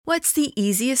What's the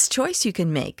easiest choice you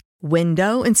can make?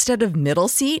 Window instead of middle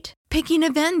seat? Picking a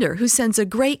vendor who sends a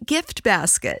great gift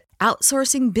basket?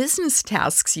 Outsourcing business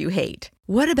tasks you hate?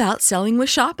 What about selling with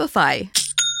Shopify?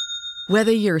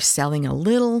 Whether you're selling a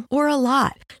little or a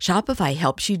lot, Shopify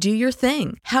helps you do your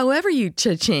thing, however you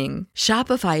cha-ching.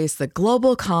 Shopify is the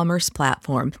global commerce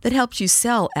platform that helps you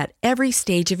sell at every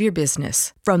stage of your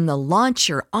business. From the launch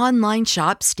your online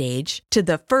shop stage to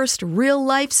the first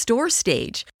real-life store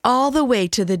stage, all the way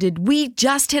to the did we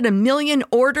just hit a million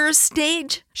orders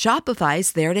stage.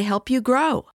 Shopify's there to help you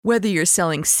grow. Whether you're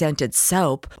selling scented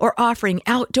soap or offering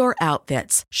outdoor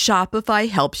outfits, Shopify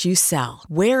helps you sell.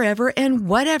 Wherever and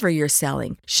whatever you're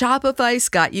selling, Shopify's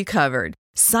got you covered.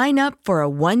 Sign up for a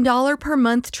 $1 per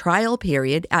month trial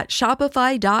period at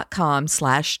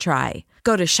shopify.com/try.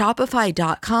 Go to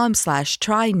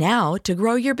shopify.com/try now to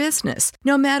grow your business,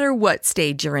 no matter what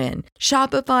stage you're in.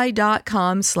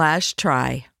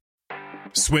 Shopify.com/try.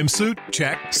 Swimsuit?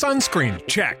 Check. Sunscreen?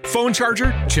 Check. Phone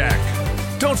charger? Check.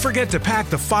 Don't forget to pack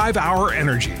the 5-Hour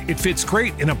Energy. It fits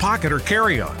great in a pocket or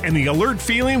carry-on, and the alert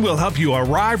feeling will help you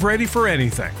arrive ready for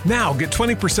anything. Now get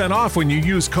 20% off when you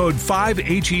use code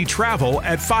 5HETRAVEL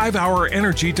at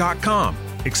 5hourenergy.com.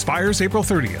 Expires April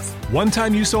 30th.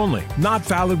 One-time use only. Not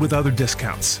valid with other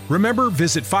discounts. Remember,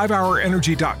 visit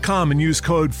 5hourenergy.com and use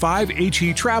code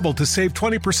 5HETRAVEL to save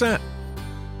 20%.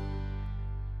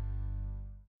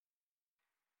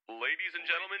 Ladies and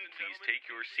gentlemen, please take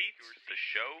your seats. The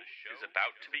show is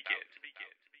about to begin.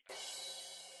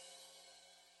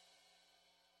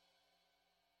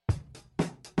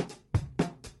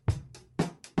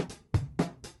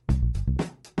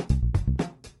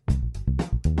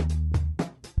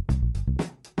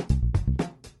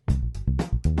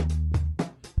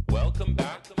 Welcome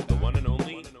back to the one and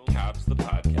only Cavs the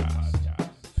Podcast,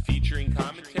 featuring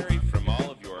commentary from all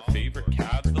of your favorite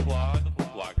Cavs the Blog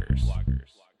bloggers.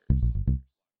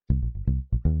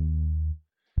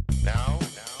 Now,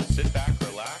 sit back,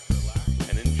 relax,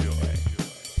 and enjoy.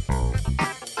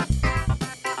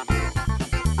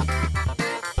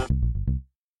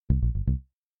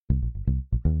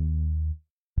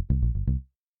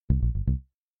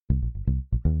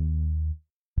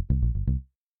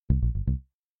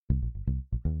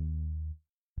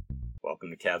 Welcome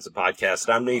to Cavs the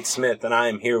Podcast. I'm Nate Smith, and I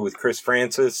am here with Chris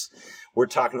Francis. We're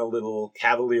talking a little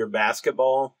Cavalier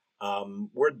basketball.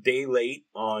 We're a day late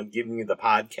on giving you the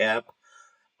podcast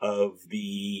of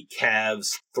the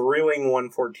Cavs' thrilling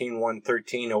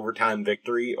 114-113 overtime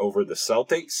victory over the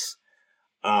Celtics.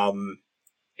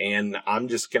 And I'm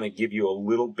just going to give you a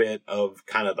little bit of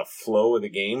kind of the flow of the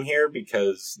game here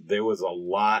because there was a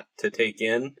lot to take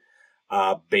in.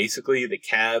 Basically, the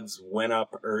Cavs went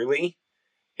up early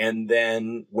and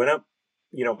then went up,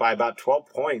 by about 12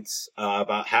 points,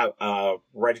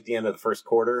 right at the end of the first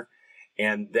quarter.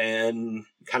 And then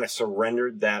kind of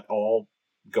surrendered that all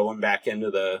going back into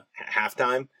the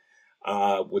halftime,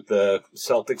 with the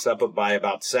Celtics up by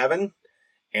about 7.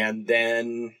 And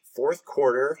then fourth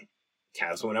quarter,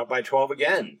 Cavs went up by 12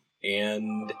 again.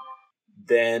 And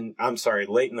then,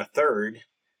 late in the third,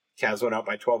 Cavs went up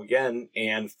by 12 again.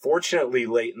 And fortunately,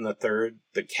 late in the third,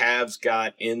 the Cavs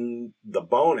got in the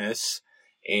bonus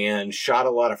and shot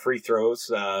a lot of free throws,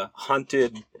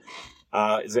 hunted,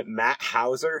 is it Matt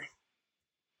Hauser?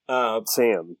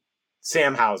 Sam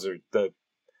Hauser, the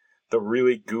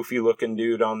really goofy looking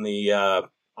dude on the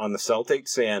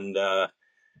Celtics, and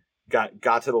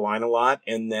got to the line a lot,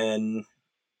 and then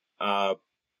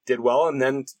did well, and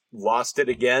then lost it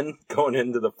again going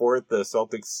into the fourth. The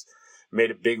Celtics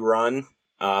made a big run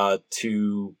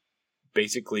to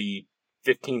basically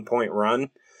 15-point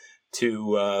run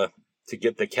to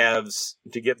get the Cavs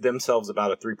to give themselves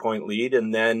about a 3-point lead,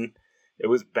 and then it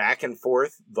was back and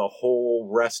forth the whole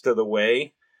rest of the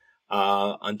way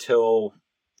until,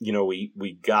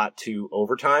 we got to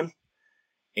overtime.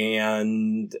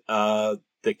 And the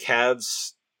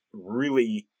Cavs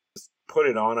really put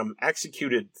it on them,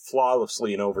 executed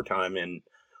flawlessly in overtime and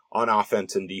on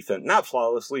offense and defense. Not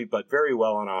flawlessly, but very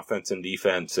well on offense and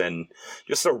defense. And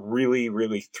just a really,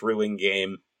 really thrilling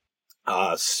game.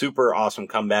 Super awesome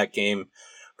comeback game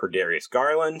for Darius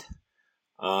Garland.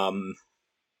 I'm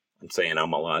saying a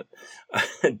lot.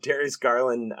 Darius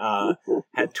Garland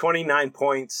had 29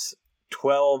 points,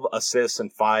 12 assists,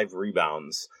 and 5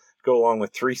 rebounds, go along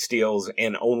with 3 steals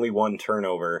and only 1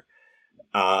 turnover.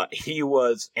 He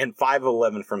was, and 5 of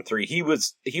 11 from 3. He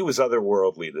was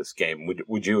otherworldly this game.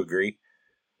 Would you agree?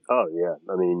 Oh yeah,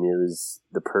 I mean it was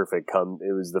the perfect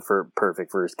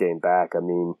perfect first game back. I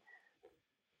mean,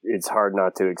 it's hard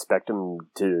not to expect him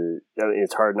to.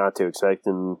 It's hard not to expect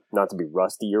him not to be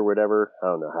rusty or whatever. I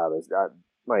don't know how this.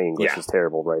 My English is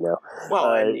terrible right now.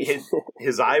 Well, and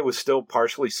his eye was still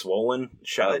partially swollen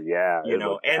shut. Oh, yeah. You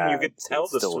know, and you could tell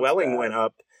the swelling went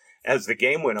up as the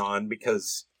game went on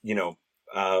because, you know,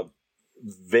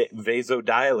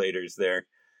 vasodilators there,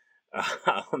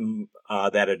 that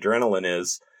adrenaline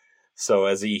is. So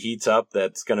as he heats up,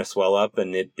 that's going to swell up,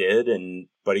 and it did.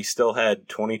 But he still had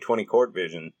 20/20 court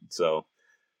vision. So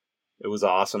it was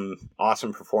awesome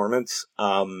performance.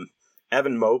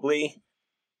 Evan Mobley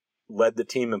led the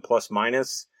team in plus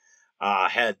minus,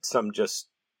 had some just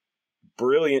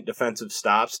brilliant defensive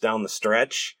stops down the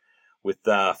stretch with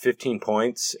 15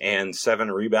 points and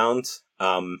 7 rebounds.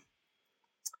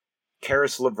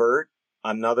 Karis LeVert,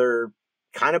 another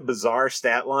kind of bizarre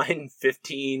stat line,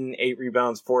 15, 8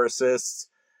 rebounds, 4 assists,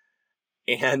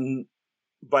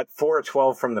 but 4 of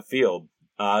 12 from the field.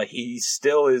 He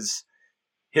still is,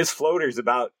 his floater's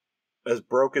about as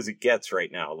broke as it gets right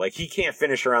now. Like, he can't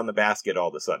finish around the basket all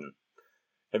of a sudden.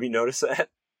 Have you noticed that?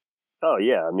 Oh,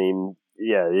 yeah. I mean,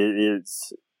 yeah,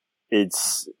 it's,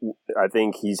 I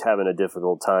think he's having a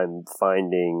difficult time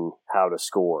finding how to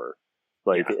score.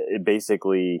 Like,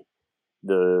 basically,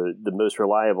 the most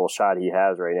reliable shot he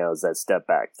has right now is that step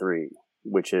back 3,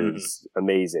 which is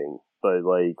amazing. But,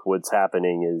 like, what's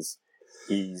happening is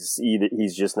he's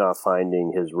just not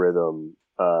finding his rhythm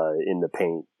in the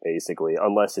paint, basically,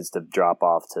 unless it's to drop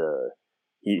off to,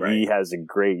 he has a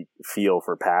great feel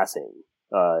for passing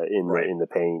in the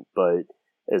paint. But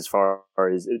as far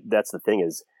as, that's the thing,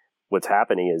 is what's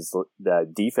happening is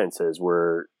that defenses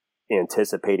were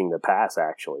anticipating the pass.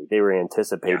 Actually, they were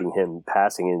anticipating him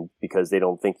passing in because they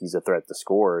don't think he's a threat to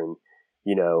score. And,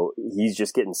 you know, he's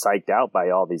just getting psyched out by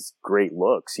all these great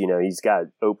looks. You know, he's got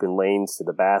open lanes to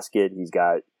the basket. He's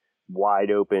got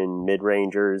wide open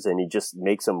mid-rangers, and he just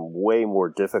makes them way more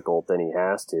difficult than he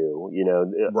has to, you know,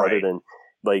 other than,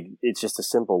 like, it's just a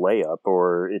simple layup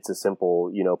or it's a simple,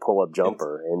 you know, pull-up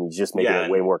jumper, and he's just making it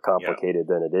way more complicated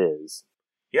than it is.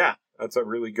 Yeah, that's a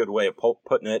really good way of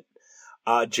putting it.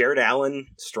 Jared Allen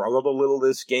struggled a little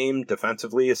this game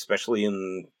defensively, especially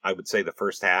in, I would say, the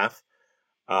first half.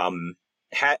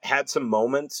 Had some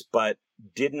moments, but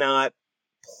did not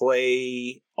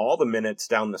play all the minutes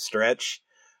down the stretch.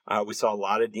 We saw a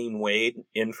lot of Dean Wade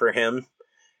in for him,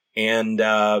 and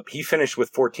he finished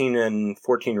with 14 and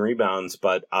 14 rebounds,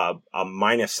 but a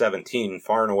minus 17,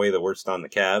 far and away the worst on the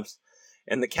Cavs.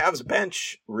 And the Cavs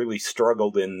bench really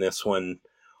struggled in this one,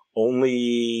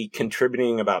 only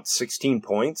contributing about 16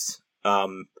 points,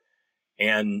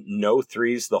 and no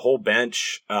threes. The whole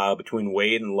bench, between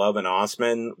Wade and Love and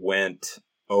Osman, went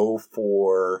 0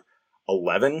 for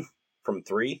 11 from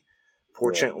 3.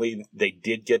 Fortunately, they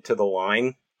did get to the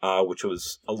line, which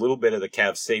was a little bit of the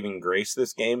Cavs' saving grace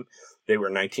this game. They were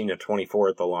 19 of 24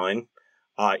 at the line,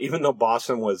 even though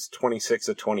Boston was 26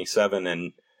 of 27.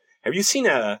 And have you seen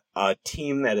a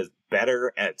team that is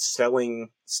better at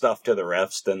selling stuff to the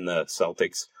refs than the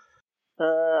Celtics?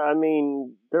 I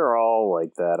mean, they're all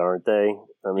like that, aren't they?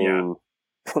 I mean,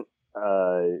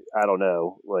 I don't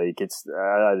know. Like, it's,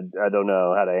 I don't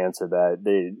know how to answer that.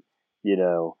 They, you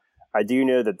know, I do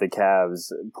know that the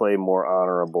Cavs play more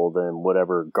honorable than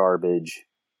whatever garbage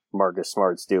Marcus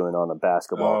Smart's doing on a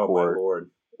basketball court. My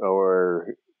Lord.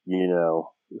 Or, you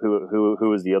know, who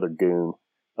was the other goon?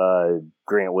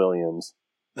 Grant Williams.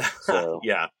 So,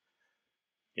 yeah.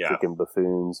 Freaking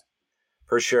buffoons.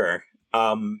 For sure.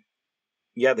 The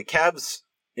Cavs,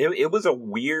 it was a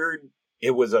weird,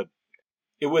 it was a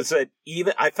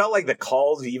even, I felt like the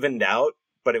calls evened out,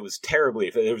 but it was terribly,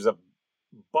 there was a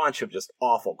bunch of just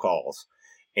awful calls.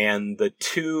 And the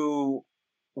two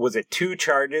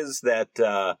charges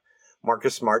that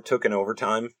Marcus Smart took in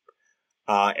overtime?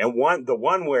 And the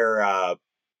one where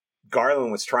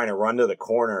Garland was trying to run to the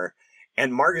corner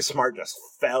and Marcus Smart just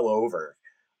fell over.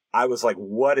 I was like,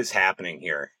 what is happening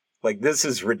here? Like, this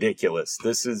is ridiculous.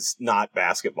 This is not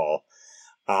basketball.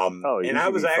 And I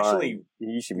was actually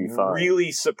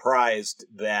really surprised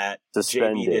that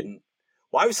JB didn't.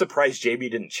 Well, I was surprised JB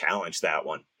didn't challenge that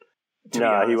one.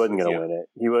 No, he wasn't going to win it.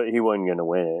 He wasn't going to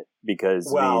win it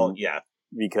because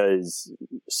because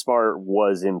Smart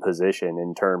was in position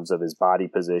in terms of his body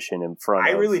position in front.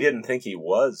 I really didn't think he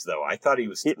was, though. I thought he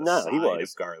was to the side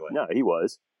of Garland. No, he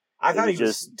was. I thought he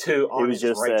was on his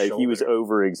right shoulder. He was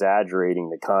over exaggerating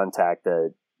the contact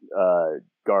that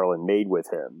Garland made with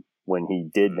him when he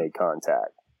did make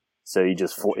contact. So he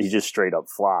just straight up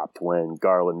flopped when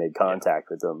Garland made contact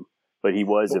with him. But he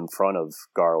was in front of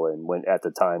Garland at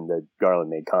the time that Garland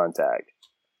made contact.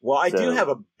 Well, I do have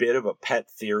a bit of a pet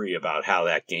theory about how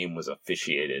that game was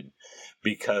officiated,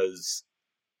 because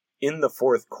in the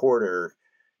fourth quarter,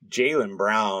 Jaylen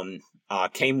Brown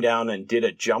came down and did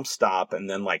a jump stop and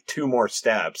then like 2 more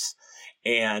steps.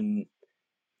 And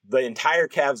the entire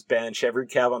Cavs bench, every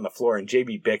Cav on the floor, and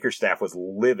JB Bickerstaff was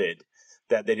livid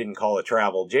that they didn't call a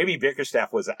travel. JB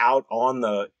Bickerstaff was out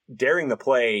during the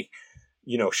play,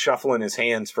 shuffling his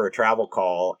hands for a travel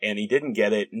call, and he didn't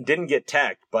get it and didn't get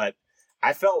teched. But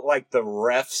I felt like the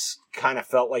refs kind of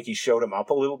felt like he showed him up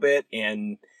a little bit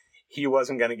and he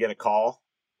wasn't going to get a call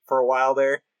for a while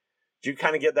there. Did you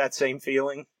kind of get that same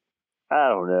feeling? I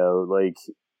don't know. Like,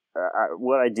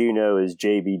 what I do know is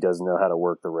JB doesn't know how to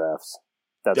work the refs.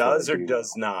 That's does or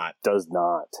does not? Does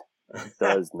not.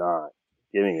 Does not.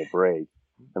 Give me a break.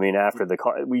 I mean, after the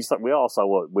call, we all saw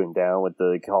what went down with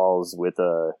the calls with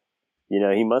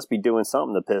he must be doing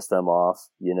something to piss them off.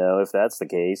 If that's the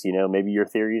case, maybe your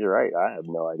theories are right. I have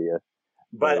no idea.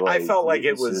 But I felt like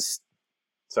it was. Just,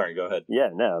 sorry, go ahead. Yeah,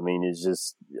 no, I mean, it's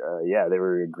just, they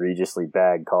were egregiously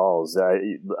bad calls.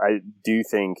 I do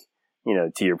think,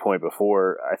 to your point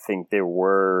before, I think there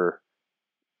was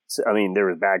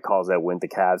bad calls that went the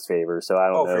Cavs' favor. So I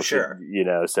don't know. For sure.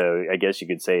 So I guess you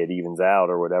could say it evens out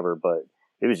or whatever. But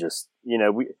it was just,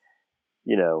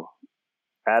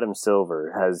 Adam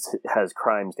Silver has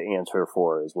crimes to answer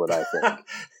for, is what I think.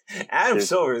 Adam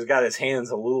Silver's got his hands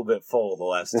a little bit full the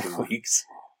last 2 weeks.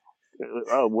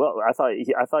 Oh well, I thought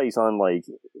he's on like.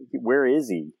 Where is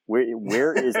he?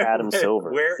 Where is Adam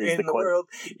Silver? Where in the world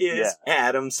is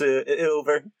Adam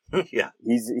Silver? Yeah,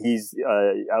 he's.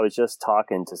 I was just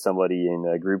talking to somebody in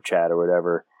a group chat or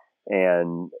whatever,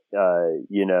 and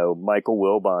Michael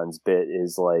Wilbon's bit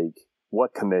is like,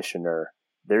 "What commissioner?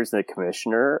 There's the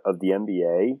commissioner of the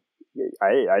NBA.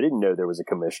 I didn't know there was a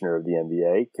commissioner of the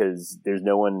NBA because there's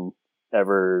no one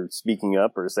ever speaking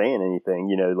up or saying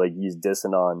anything. Like he's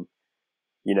dissing on."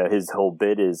 His whole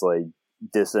bit is like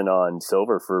dissing on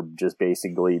Silver for just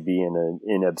basically being an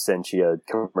in absentia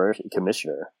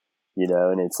commissioner,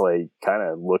 and it's like kind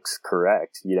of looks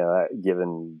correct,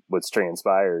 given what's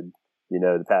transpired,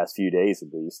 the past few days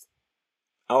at least.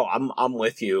 Oh, I'm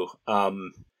with you.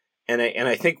 And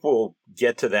I think we'll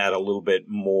get to that a little bit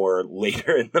more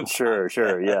later in the Sure,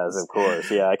 yes, of course.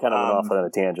 Yeah, I kind of went off on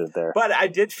a tangent there. But I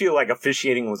did feel like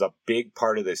officiating was a big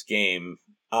part of this game.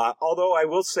 Although I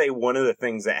will say one of the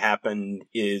things that happened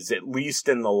is, at least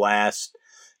in the last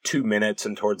 2 minutes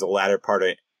and towards the latter part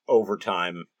of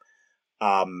overtime,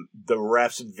 the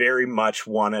refs very much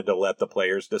wanted to let the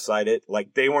players decide it.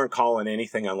 Like, they weren't calling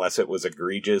anything unless it was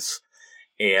egregious.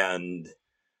 And,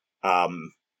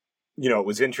 it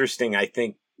was interesting. I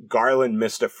think Garland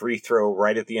missed a free throw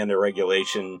right at the end of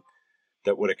regulation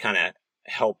that would have kind of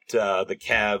helped the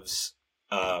Cavs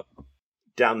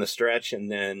down the stretch.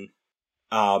 And then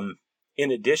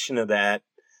in addition to that,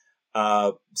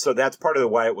 so that's part of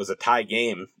why it was a tie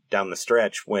game down the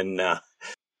stretch when,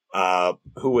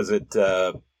 who was it?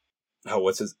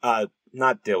 What's his,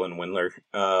 not Dylan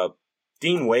Windler,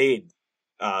 Dean Wade,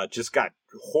 just got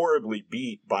horribly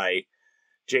beat by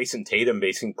Jason Tatum,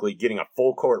 basically getting a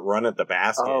full court run at the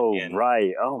basket. Oh,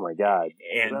 right. Oh my God.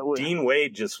 And Dean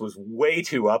Wade just was way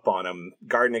too up on him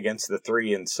guarding against the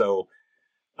three. And so,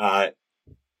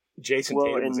 Jason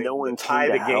Tatum was able to tie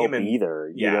the game either.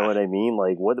 You know what I mean?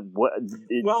 Like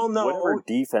whatever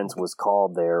defense was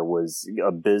called there was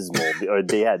abysmal. Or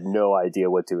they had no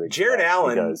idea what to expect. Jared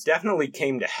Allen definitely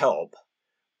came to help,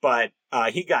 but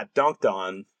he got dunked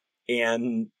on,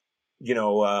 and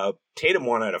Tatum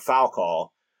wanted a foul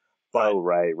call. But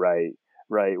right.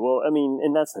 Well, I mean,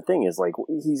 and that's the thing is, like,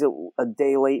 he's a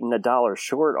day late and $1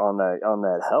 short on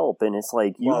that help, and it's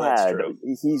like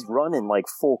he's running like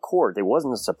full court. It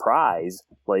wasn't a surprise.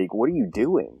 Like, what are you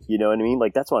doing? You know what I mean?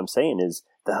 Like, that's what I'm saying is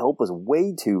the help was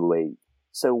way too late.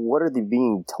 So what are they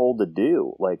being told to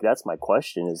do? Like, that's my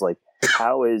question. Is like,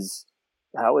 how is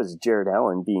Jared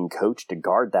Allen being coached to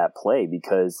guard that play?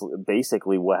 Because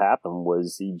basically what happened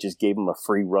was he just gave him a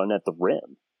free run at the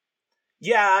rim.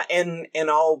 Yeah, and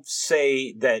I'll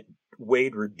say that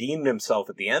Wade redeemed himself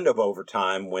at the end of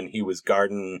overtime when he was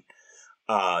guarding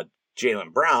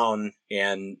Jaylen Brown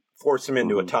and forced him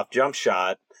into a tough jump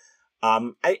shot. A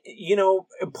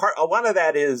lot of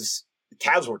that is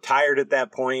Cavs were tired at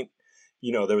that point.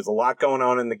 There was a lot going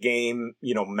on in the game,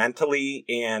 mentally,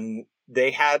 and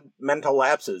they had mental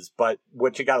lapses. But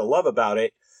what you got to love about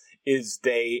it is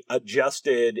they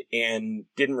adjusted and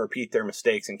didn't repeat their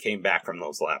mistakes and came back from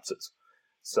those lapses.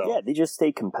 So yeah, they just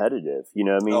stay competitive.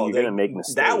 You're going to make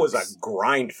mistakes. That was a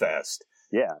grind fest.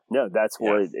 Yeah, no, that's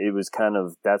what it was kind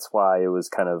of. That's why it was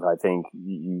kind of. I think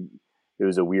it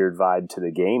was a weird vibe to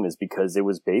the game, is because it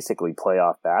was basically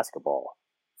playoff basketball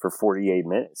for 48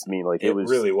 minutes. I mean, like it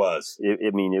was really was.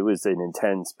 It was an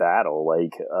intense battle.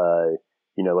 Like,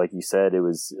 like you said, it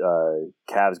was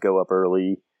Cavs go up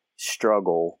early,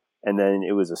 struggle, and then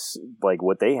it was like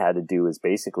what they had to do is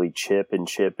basically chip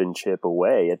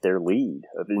away at their lead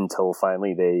until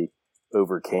finally they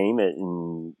overcame it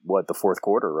in the fourth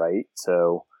quarter, right?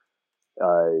 So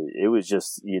it was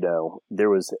just,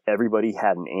 everybody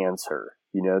had an answer.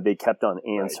 They kept on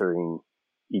answering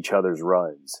each other's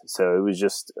runs. So it was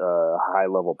just a high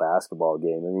level basketball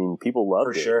game. I mean, people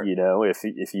loved it. Sure.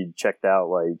 If you checked out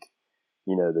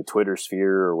the Twitter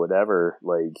sphere or whatever,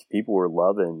 people were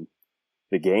loving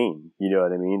the game. You know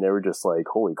what I mean? They were just like,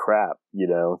 holy crap,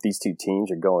 these two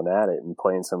teams are going at it and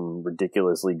playing some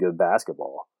ridiculously good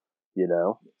basketball,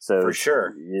 So for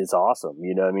sure. It's awesome.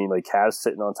 Cavs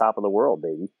sitting on top of the world,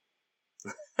 baby.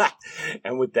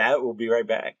 And with that, we'll be right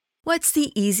back. What's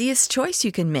the easiest choice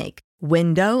you can make?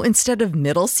 Window instead of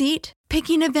middle seat?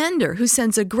 Picking a vendor who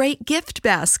sends a great gift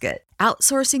basket?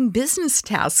 Outsourcing business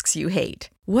tasks you hate?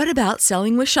 What about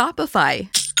selling with Shopify?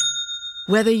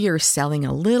 Whether you're selling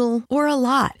a little or a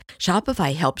lot,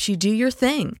 Shopify helps you do your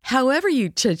thing, however you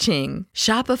cha-ching.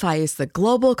 Shopify is the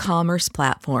global commerce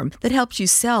platform that helps you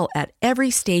sell at every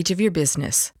stage of your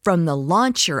business. From the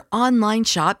launch your online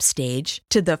shop stage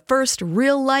to the first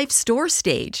real-life store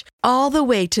stage, all the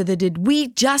way to the did we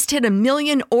just hit 1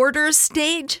 million orders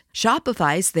stage.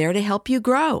 Shopify's there to help you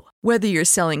grow. Whether you're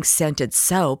selling scented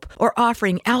soap or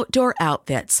offering outdoor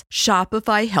outfits,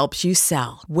 Shopify helps you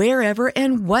sell. Wherever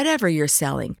and whatever you're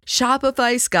selling,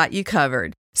 Shopify's got you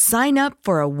covered. Sign up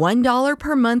for a $1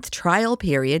 per month trial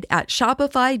period at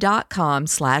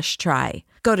shopify.com/try.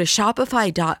 Go to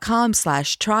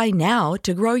shopify.com/try now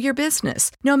to grow your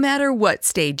business, no matter what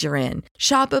stage you're in.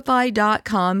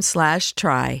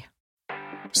 Shopify.com/try.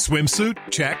 Swimsuit?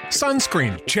 Check.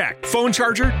 Sunscreen? Check. Phone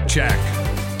charger? Check.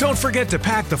 Don't forget to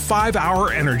pack the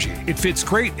 5-Hour Energy. It fits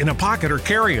great in a pocket or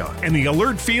carry-on, and the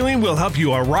alert feeling will help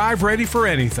you arrive ready for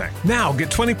anything. Now get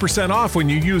 20% off when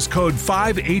you use code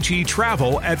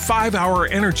 5HETRAVEL at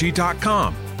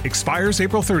 5hourenergy.com. Expires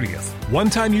April 30th.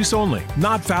 One-time use only.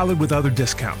 Not valid with other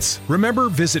discounts. Remember,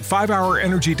 visit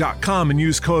 5hourenergy.com and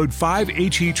use code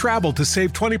 5HETRAVEL to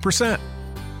save 20%.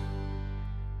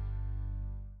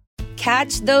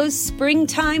 Catch those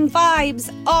springtime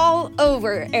vibes all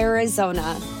over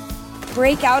Arizona.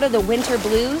 Break out of the winter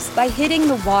blues by hitting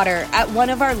the water at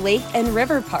one of our lake and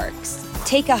river parks.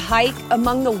 Take a hike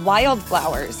among the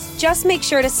wildflowers. Just make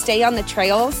sure to stay on the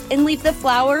trails and leave the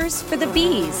flowers for the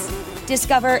bees.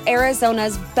 Discover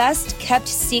Arizona's best kept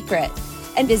secret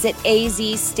and visit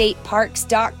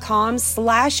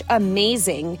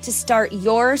azstateparks.com/amazing to start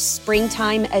your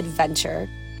springtime adventure.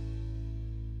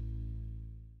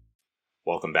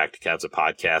 Welcome back to Cavs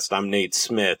Podcast. I'm Nate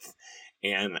Smith,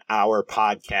 and our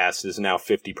podcast is now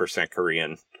 50%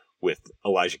 Korean, with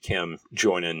Elijah Kim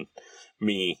joining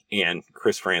me and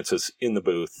Chris Francis in the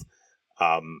booth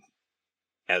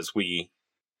as we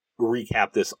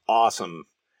recap this awesome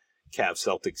Cavs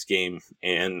Celtics game.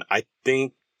 And I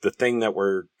think the thing that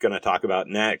we're going to talk about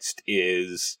next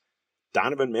is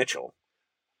Donovan Mitchell.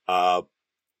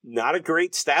 Not a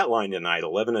great stat line tonight,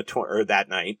 11 to 20, or that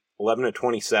night. 11 to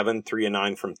 27, 3 of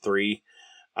 9 from 3.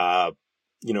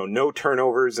 No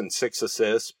turnovers and 6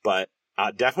 assists, but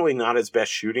definitely not his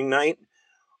best shooting night.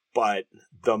 But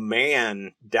the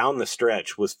man down the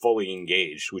stretch was fully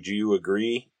engaged. Would you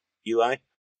agree, Eli?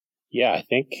 Yeah, I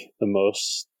think the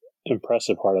most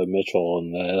impressive part of Mitchell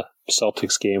in the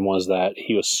Celtics game was that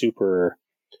he was super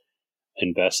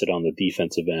invested on the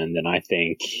defensive end. And I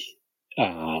think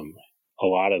a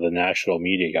lot of the national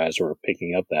media guys were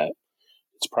picking up that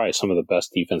it's probably some of the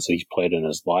best defense that he's played in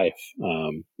his life,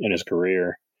 in his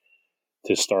career,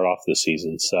 to start off the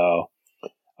season. So,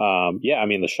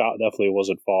 the shot definitely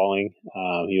wasn't falling.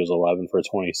 He was 11 for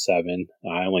 27.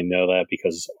 I only know that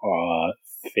because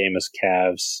famous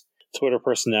Cavs Twitter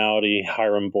personality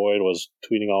Hiram Boyd was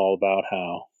tweeting all about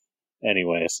how.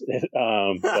 Anyways,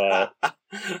 I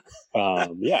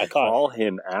thought call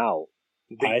him out.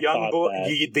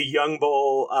 The young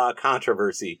bull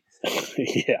controversy.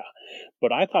 Yeah.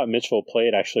 But I thought Mitchell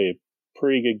played actually a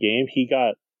pretty good game. He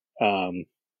got,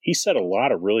 he set a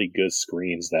lot of really good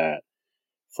screens that,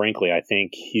 frankly, I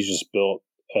think he's just built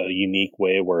a unique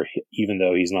way where even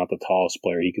though he's not the tallest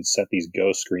player, he could set these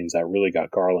ghost screens that really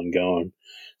got Garland going,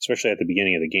 especially at the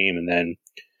beginning of the game. And then,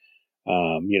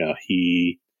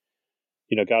 he,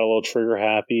 got a little trigger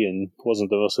happy and wasn't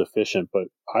the most efficient, but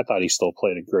I thought he still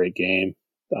played a great game,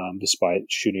 despite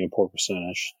shooting a poor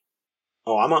percentage.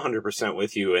 Oh, I'm 100%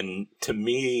 with you. And to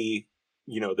me,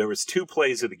 there was 2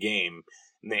 plays of the game,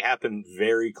 and they happened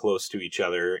very close to each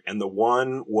other. And the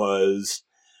one was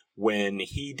when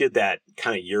he did that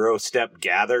kind of Euro step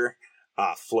gather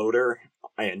floater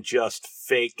and just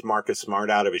faked Marcus Smart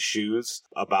out of his shoes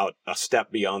about a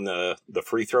step beyond the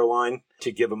free throw line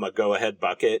to give him a go-ahead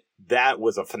bucket. That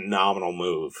was a phenomenal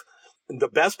move. The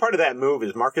best part of that move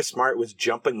is Marcus Smart was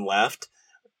jumping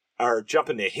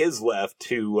to his left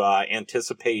to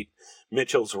anticipate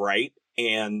Mitchell's right,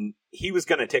 and he was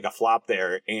going to take a flop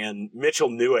there, and Mitchell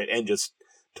knew it and just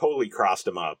totally crossed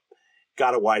him up.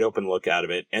 Got a wide open look out of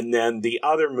it. And then the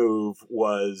other move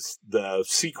was the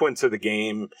sequence of the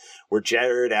game where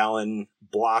Jared Allen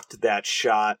blocked that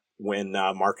shot when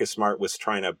Marcus Smart was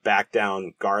trying to back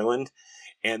down Garland,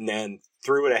 and then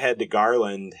threw it ahead to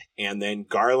Garland, and then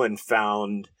Garland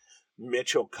found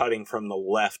Mitchell cutting from the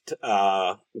left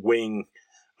wing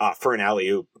for an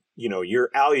alley-oop. You're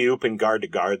alley-ooping guard to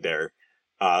guard there.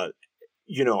 How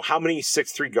many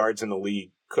 6'3" guards in the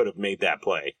league could have made that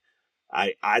play?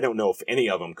 I don't know if any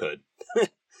of them could.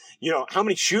 How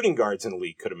many shooting guards in the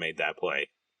league could have made that play?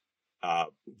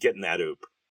 Getting that oop.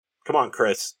 Come on,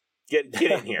 Chris. Get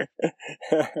in here.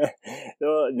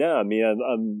 No, I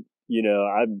mean,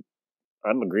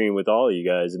 I'm agreeing with all of you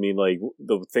guys. I mean, like,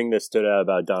 the thing that stood out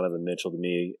about Donovan Mitchell to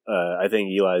me, I think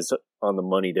Eli's on the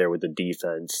money there with the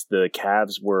defense. The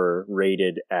Cavs were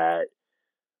rated at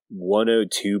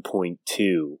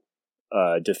 102.2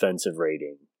 defensive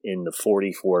rating in the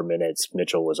 44 minutes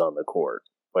Mitchell was on the court.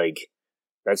 Like,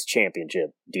 that's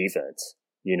championship defense.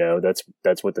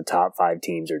 That's what the top 5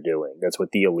 teams are doing. That's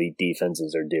what the elite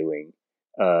defenses are doing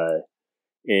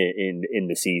in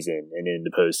the season and in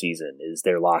the postseason, is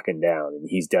they're locking down, and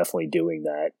he's definitely doing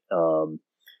that.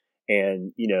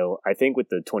 And I think with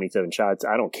the 27 shots,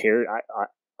 I don't care. I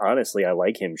honestly, I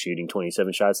like him shooting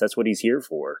 27 shots. That's what he's here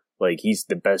for. Like, he's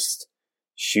the best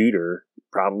shooter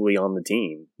probably on the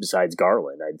team besides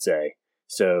Garland, I'd say.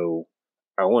 So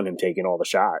I want him taking all the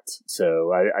shots.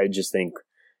 So I just think,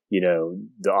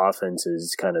 the offense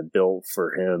is kind of built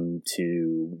for him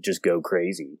to just go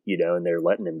crazy, and they're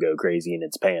letting him go crazy, and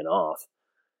it's paying off.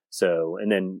 So, and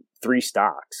then 3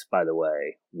 stocks, by the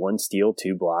way, 1 steal,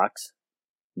 2 blocks,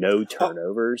 no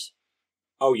turnovers.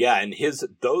 Oh yeah. And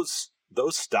those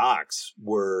stocks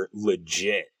were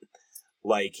legit.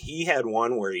 Like, he had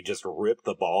one where he just ripped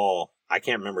the ball. I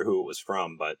can't remember who it was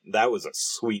from, but that was a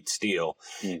sweet steal.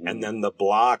 Mm-hmm. And then the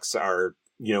blocks are,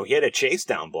 he had a chase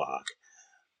down block.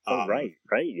 Right.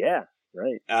 Yeah.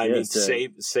 Right. I mean,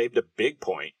 saved a big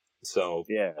point. So,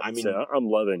 yeah, I mean, so I'm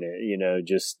loving it,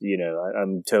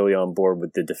 I'm totally on board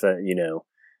with the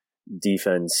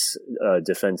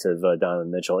defensive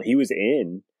Donovan Mitchell. He was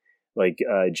in,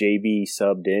 JB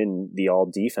subbed in the all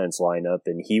defense lineup,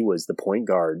 and he was the point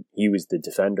guard. He was the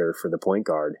defender for the point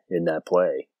guard in that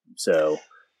play. So,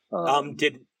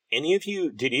 did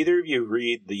either of you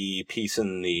read the piece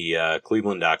in the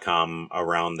Cleveland.com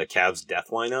around the Cavs death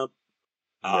lineup?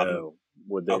 No.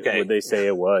 Would they say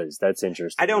it was? That's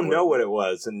interesting. I don't know what it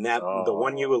was, and the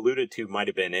one you alluded to might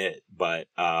have been it, but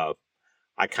I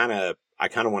kind of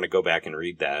want to go back and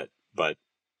read that. But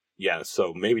yeah,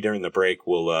 so maybe during the break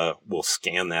we'll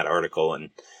scan that article and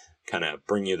kind of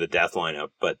bring you the death lineup.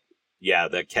 But yeah,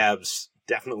 the Cavs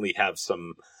definitely have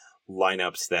some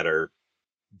lineups that are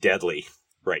deadly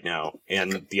right now.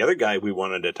 And the other guy we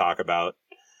wanted to talk about,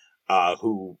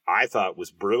 who I thought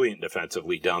was brilliant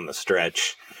defensively down the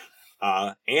stretch,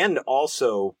 and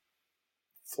also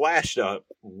flashed a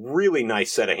really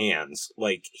nice set of hands.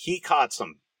 Like, he caught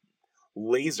some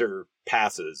laser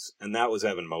passes, and that was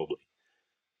Evan Mobley.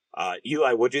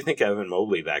 Eli, what'd you think of Evan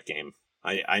Mobley that game?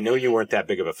 I know you weren't that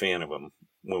big of a fan of him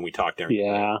when we talked during the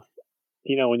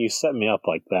break. When you set me up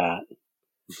like that,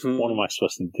 what am I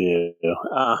supposed to do?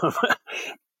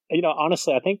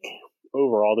 Honestly, I think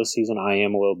overall this season I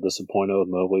am a little disappointed with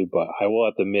Mobley, but I will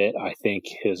have to admit I think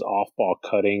his off-ball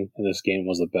cutting in this game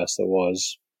was the best it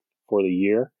was for the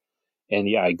year. And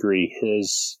yeah, I agree.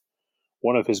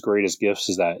 One of his greatest gifts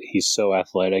is that he's so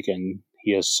athletic, and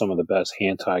he has some of the best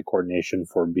hand-eye coordination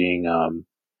for being,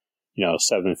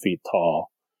 7 feet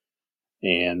tall.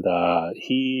 And I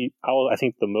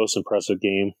think the most impressive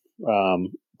game,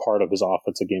 part of his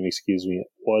offensive game,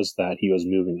 was that he was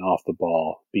moving off the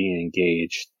ball, being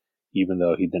engaged, even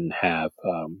though he didn't have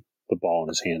the ball in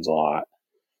his hands a lot.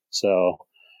 So,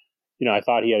 I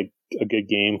thought he had a good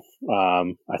game.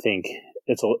 I think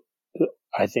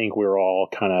we're all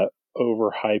kind of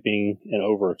overhyping and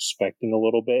over-expecting a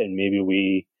little bit, and maybe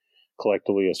we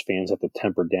collectively as fans have to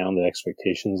temper down the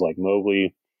expectations. Like,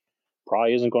 Mobley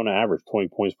probably isn't going to average 20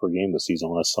 points per game this season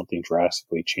unless something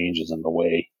drastically changes in the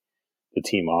way the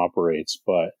team operates.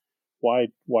 But why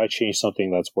change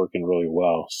something that's working really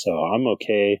well? So I'm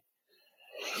okay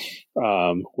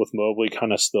with Mobley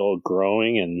kind of still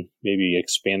growing and maybe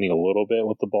expanding a little bit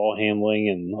with the ball handling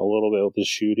and a little bit with the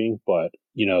shooting. But,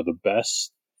 the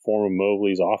best form of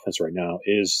Mobley's offense right now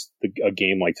is a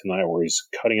game like tonight where he's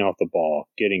cutting off the ball,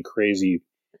 getting crazy,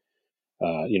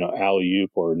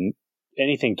 alley-oop or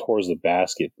anything towards the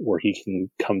basket where he can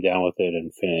come down with it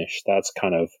and finish. That's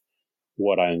kind of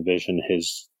what I envision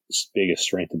his biggest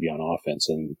strength to be on offense,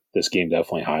 and this game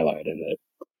definitely highlighted it.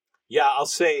 Yeah, I'll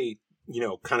say,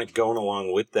 kind of going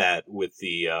along with that, with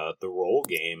the roll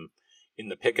game in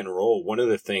the pick and roll, one of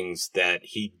the things that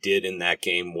he did in that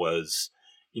game was,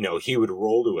 he would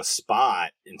roll to a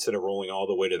spot instead of rolling all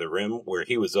the way to the rim where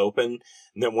he was open.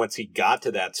 And then once he got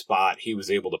to that spot, he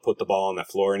was able to put the ball on the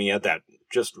floor, and he had that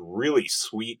just really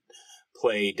sweet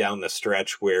play down the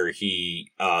stretch where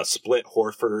he split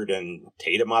Horford and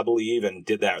Tatum, I believe, and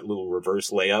did that little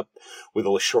reverse layup with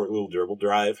a short little dribble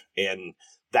drive. And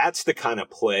that's the kind of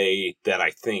play that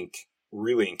I think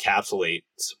really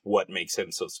encapsulates what makes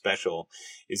him so special,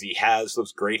 is he has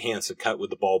those great hands to cut with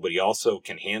the ball, but he also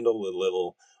can handle a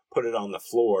little, put it on the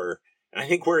floor. And I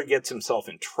think where he gets himself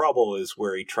in trouble is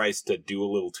where he tries to do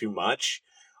a little too much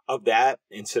of that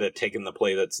instead of taking the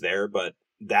play that's there. But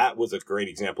that was a great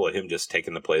example of him just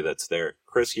taking the play that's there.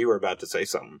 Chris, you were about to say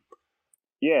something.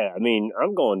 Yeah, I mean,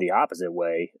 I'm going the opposite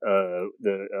way.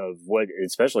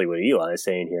 Especially what Eli is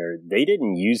saying here. They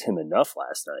didn't use him enough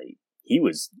last night. He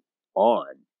was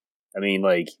on. I mean,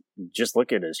 just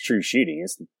look at his true shooting.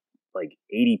 It's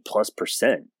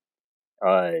 80+%.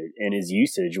 And his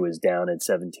usage was down at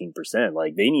 17%.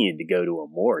 They needed to go to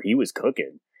him more. He was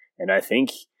cooking. And I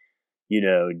think,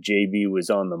 JB was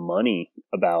on the money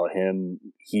about him.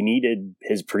 He needed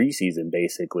his preseason,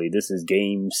 basically. This is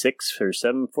game 6 or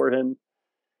 7 for him.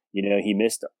 He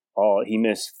missed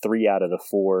 3 out of the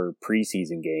 4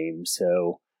 preseason games.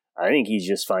 So I think he's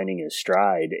just finding his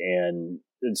stride. And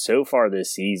so far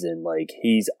this season,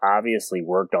 he's obviously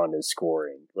worked on his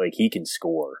scoring. He can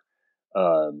score.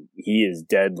 He is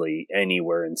deadly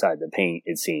anywhere inside the paint,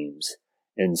 it seems.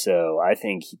 And so I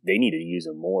think they need to use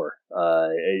him more.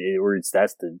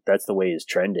 That's the way it's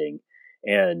trending.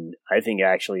 And I think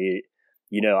actually,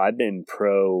 I've been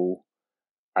pro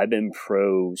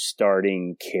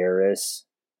starting Karras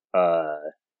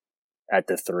at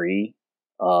the 3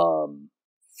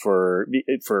 for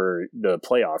the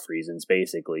playoff reasons,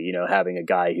 basically. Having a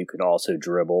guy who could also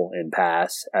dribble and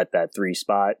pass at that 3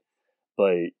 spot.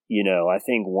 But I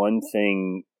think one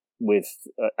thing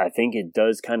I think it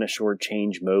does kind of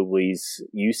shortchange Mobley's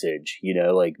usage.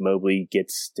 Mobley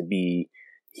gets to be,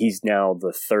 he's now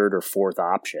the 3rd or 4th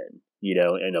option,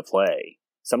 in a play.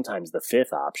 Sometimes the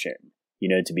 5th option.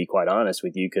 To be quite honest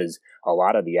with you, because a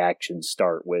lot of the actions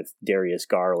start with Darius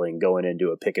Garland going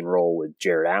into a pick and roll with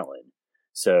Jarrett Allen.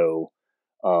 So,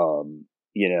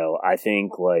 I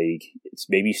think it's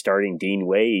maybe starting Dean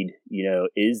Wade,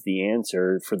 is the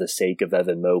answer for the sake of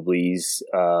Evan Mobley's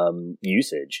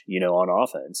usage, on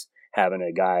offense. Having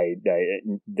a guy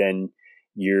that then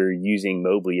you're using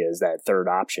Mobley as that 3rd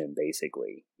option,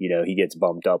 basically. He gets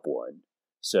bumped up one.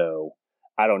 So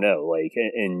I don't know,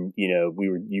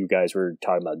 you guys were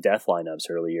talking about death lineups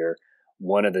earlier.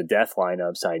 One of the death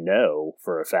lineups I know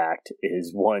for a fact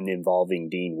is one involving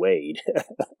Dean Wade.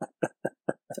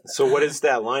 So what is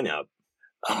that lineup?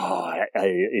 Oh,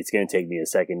 it's going to take me a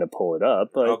second to pull it up,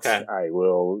 but okay. I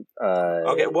will.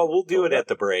 Okay, well, we'll do it at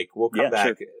the break. We'll come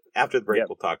back. Sure. After the break,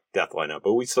 We'll talk death lineup,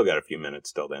 but we still got a few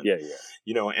minutes till then. Yeah.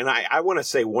 And I want to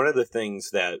say one of the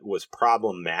things that was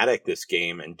problematic this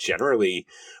game, and generally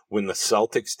when the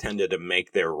Celtics tended to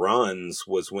make their runs,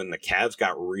 was when the Cavs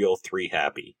got real 3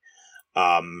 happy.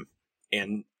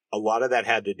 And a lot of that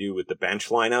had to do with the bench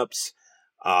lineups.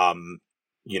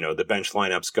 The bench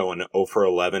lineups going 0 for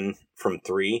 11 from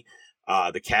 3.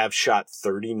 The Cavs shot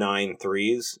 39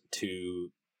 threes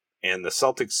and the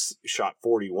Celtics shot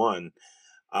 41.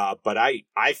 But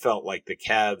I felt like the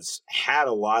Cavs had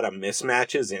a lot of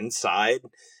mismatches inside,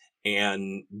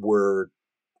 and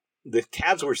the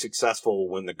Cavs were successful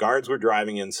when the guards were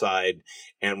driving inside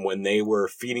and when they were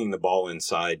feeding the ball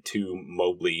inside to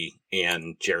Mobley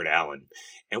and Jarrett Allen.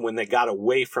 And when they got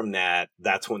away from that,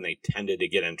 that's when they tended to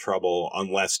get in trouble,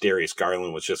 unless Darius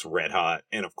Garland was just red hot.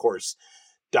 And of course,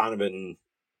 Donovan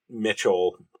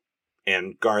Mitchell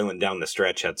and Garland down the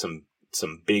stretch had some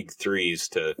big threes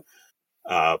to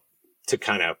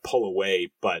kind of pull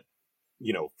away. But,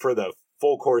 for the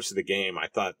full course of the game, I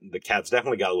thought the Cavs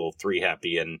definitely got a little 3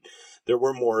 happy, and there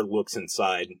were more looks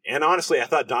inside. And honestly, I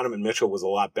thought Donovan Mitchell was a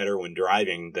lot better when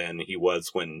driving than he was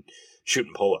when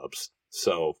shooting pull-ups.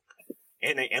 So,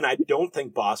 and I don't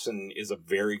think Boston is a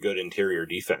very good interior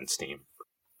defense team.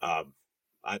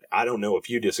 I don't know if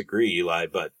you disagree, Eli,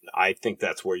 but I think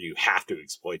that's where you have to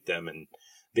exploit them, and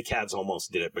the Cavs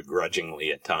almost did it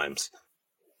begrudgingly at times.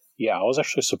 Yeah, I was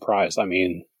actually surprised. I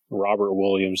mean, Robert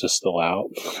Williams is still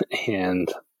out,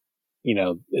 and, you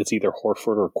know, it's either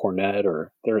Horford or Cornette,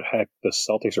 or the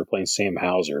Celtics are playing Sam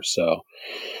Hauser, so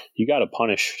you got to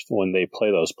punish when they play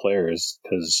those players,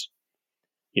 because,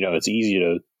 you know, it's easy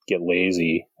to get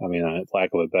lazy, I mean, lack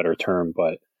of a better term,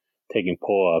 but taking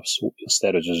pull-ups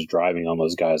instead of just driving on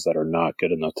those guys that are not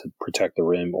good enough to protect the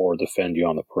rim or defend you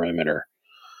on the perimeter.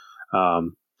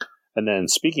 And then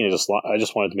speaking of this, I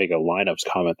just wanted to make a lineups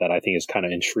comment that I think is kind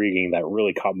of intriguing that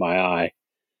really caught my eye.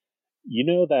 You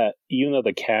know that even though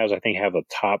the Cavs, I think, have a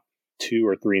top 2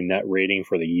 or 3 net rating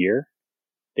for the year,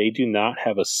 they do not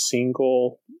have a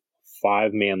single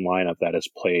 5-man lineup that has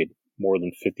played more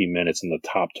than 50 minutes in the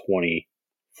top 20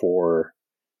 for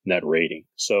net rating.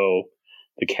 So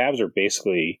the Cavs are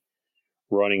basically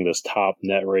running this top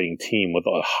net rating team with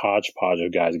a hodgepodge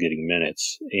of guys getting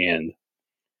minutes, and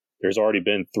there's already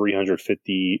been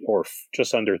 350 or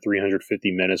just under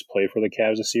 350 minutes played for the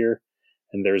Cavs this year,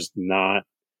 and there's not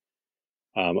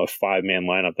a 5-man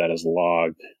lineup that has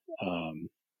logged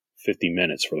 50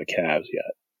 minutes for the Cavs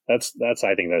yet. That's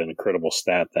I think that an incredible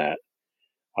stat that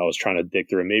I was trying to dig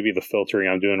through. Maybe the filtering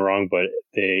I'm doing wrong, but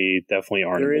they definitely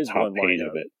aren't in the top page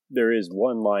of it. There is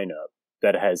one lineup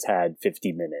that has had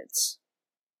 50 minutes,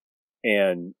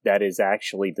 and that is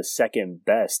actually the second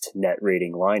best net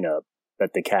rating lineup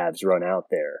that the Cavs run out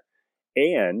there.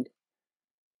 And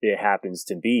it happens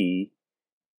to be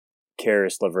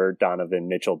Caris LeVert, Donovan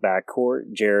Mitchell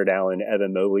backcourt, Jared Allen,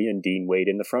 Evan Mobley, and Dean Wade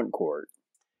in the front court.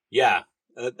 Yeah,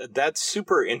 that's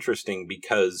super interesting,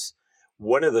 because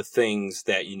one of the things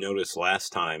that you noticed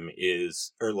last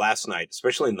night,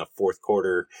 especially in the fourth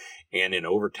quarter and in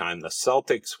overtime, the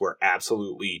Celtics were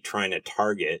absolutely trying to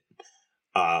target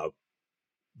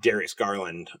Darius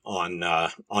Garland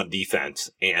on defense,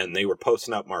 and they were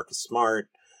posting up Marcus Smart,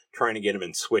 trying to get him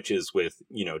in switches with,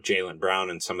 you know, Jaylen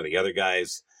Brown and some of the other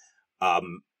guys.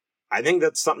 I think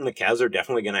that's something the Cavs are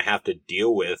definitely going to have to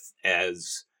deal with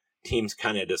as teams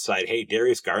kind of decide, hey,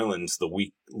 Darius Garland's the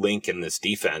weak link in this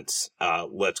defense.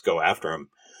 Let's go after him.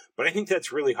 But I think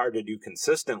that's really hard to do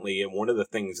consistently. And one of the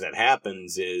things that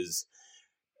happens is,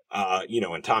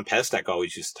 and Tom Pestek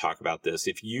always used to talk about this.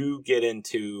 If you get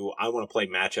into, I want to play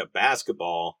matchup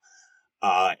basketball,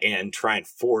 and try and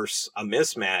force a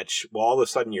mismatch, well, all of a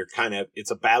sudden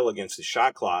it's a battle against the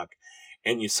shot clock.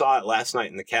 And you saw it last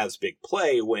night in the Cavs' big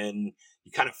play when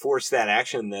you kind of forced that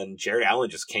action, then Jared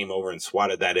Allen just came over and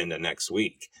swatted that into next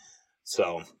week.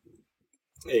 So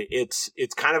it's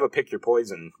kind of a pick your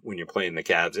poison when you're playing the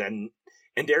Cavs. And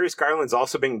Darius Garland's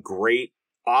also been great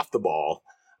off the ball,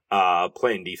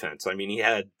 playing defense. I mean, he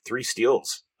had 3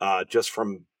 steals, just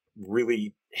from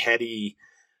really heady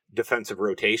defensive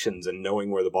rotations and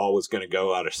knowing where the ball was going to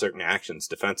go out of certain actions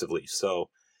defensively. So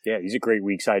yeah, he's a great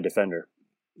weak side defender.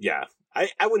 Yeah. I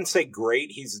wouldn't say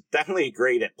great. He's definitely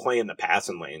great at playing the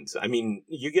passing lanes. I mean,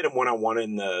 you get him one-on-one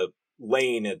in the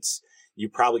lane, you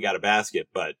probably got a basket,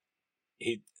 but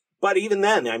even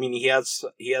then, I mean, he has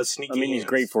sneaky hands. He's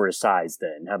great for his size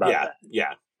then. How about that?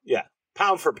 Yeah.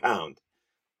 Pound for pound.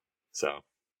 So,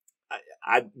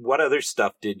 what other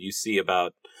stuff did you see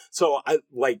about,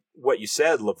 like what you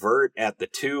said, LeVert at the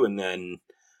 2 and then,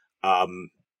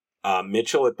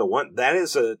 Mitchell at the 1,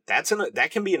 that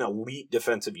can be an elite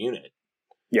defensive unit.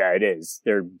 Yeah, it is.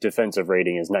 Their defensive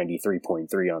rating is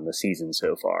 93.3 on the season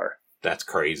so far. That's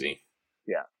crazy.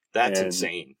 Yeah. That's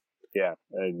insane. Yeah.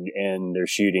 And their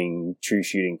true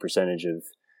shooting percentage of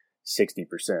 60%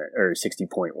 or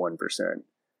 60.1%.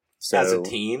 So, as a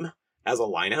team? As a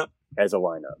lineup? As a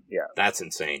lineup, yeah. That's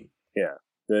insane. Yeah.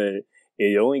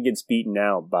 It only gets beaten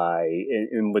out by,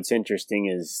 and what's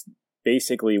interesting is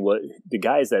basically what the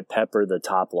guys that pepper the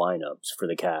top lineups for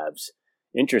the Cavs,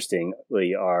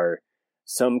 interestingly, are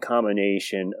some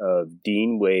combination of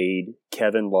Dean Wade,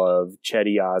 Kevin Love,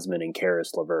 Cedi Osman, and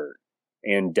Caris LeVert,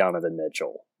 and Donovan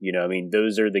Mitchell. You know, I mean,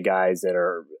 those are the guys that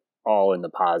are all in the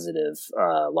positive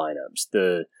lineups.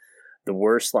 The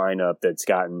worst lineup that's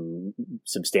gotten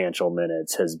substantial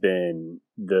minutes has been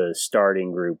the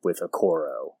starting group with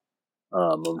Okoro.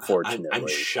 Unfortunately, I'm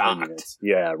shocked. I mean,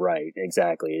 yeah, right,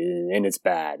 exactly, and it's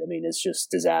bad. I mean, it's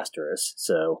just disastrous.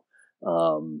 So,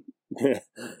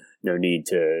 no need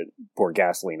to pour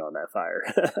gasoline on that fire.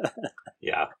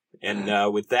 Yeah,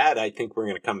 and with that, I think we're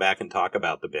going to come back and talk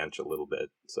about the bench a little bit.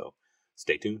 So,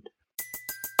 stay tuned.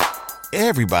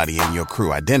 Everybody in your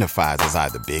crew identifies as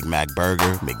either Big Mac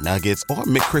Burger, McNuggets, or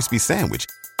McCrispy Sandwich,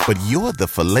 but you're the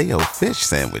Filet-O-Fish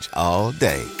Sandwich all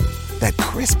day. That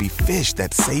crispy fish,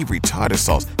 that savory tartar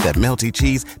sauce, that melty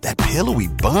cheese, that pillowy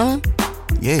bun.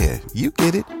 Yeah, you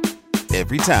get it.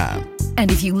 Every time.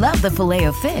 And if you love the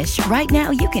Filet-O-Fish, right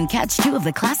now you can catch 2 of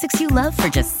the classics you love for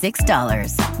just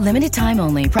 $6. Limited time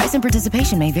only. Price and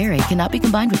participation may vary. Cannot be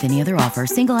combined with any other offer.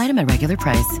 Single item at regular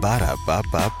price.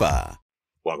 Ba-da-ba-ba-ba.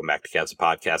 Welcome back to Cavs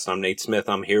Podcast. I'm Nate Smith.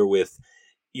 I'm here with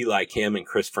Eli Kim and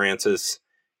Chris Francis,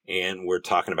 and we're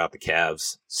talking about the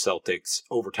Cavs Celtics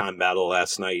overtime battle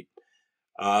last night.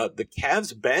 The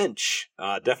Cavs bench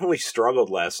definitely struggled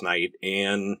last night,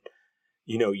 and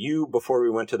you before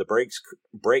we went to the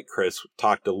break, Chris,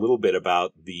 talked a little bit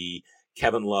about the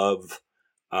Kevin Love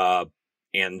and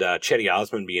Cedi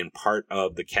Osman being part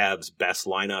of the Cavs' best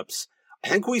lineups. I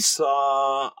think we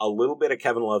saw a little bit of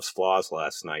Kevin Love's flaws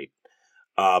last night.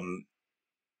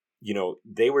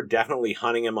 They were definitely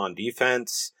hunting him on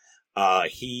defense.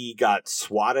 He got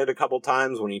swatted a couple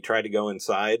times when he tried to go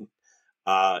inside.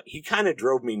 He kind of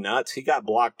drove me nuts. He got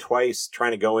blocked twice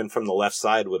trying to go in from the left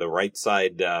side with a right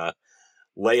side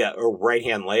layup or right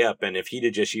hand layup. And if he'd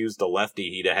have just used the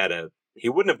lefty, he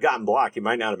wouldn't have gotten blocked. He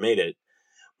might not have made it.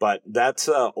 But that's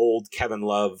old Kevin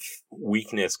Love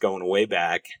weakness going way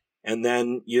back. And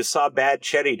then you saw bad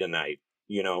Cedi tonight,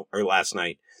 or last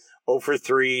night. 0 for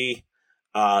 3,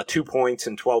 2 points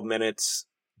in 12 minutes.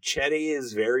 Cedi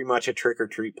is very much a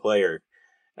trick-or-treat player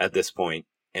at this point.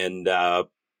 And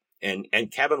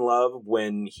Kevin Love,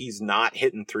 when he's not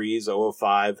hitting threes, 0 of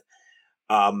 5,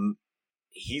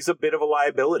 he's a bit of a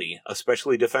liability,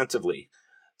 especially defensively.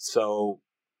 So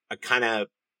I kind of,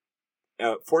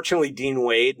 fortunately, Dean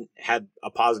Wade had a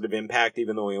positive impact,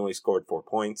 even though he only scored 4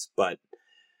 points. But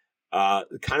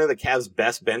kind of the Cavs'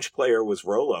 best bench player was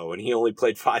Rolo, and he only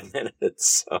played 5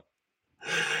 minutes. So,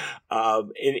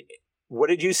 what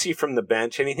did you see from the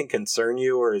bench? Anything concern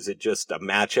you, or is it just a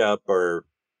matchup, or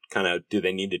kind of do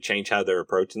they need to change how they're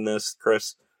approaching this,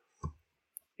 Chris?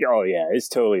 Oh, yeah, it's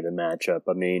totally the matchup.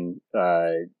 I mean,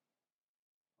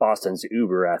 Boston's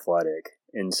uber athletic,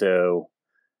 and so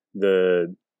I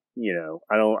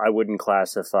wouldn't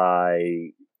classify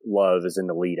Love as an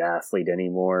elite athlete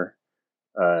anymore.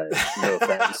 No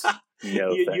offense.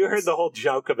 You heard the whole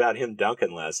joke about him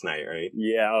dunking last night, right?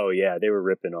 Yeah. Oh, yeah. They were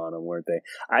ripping on him, weren't they?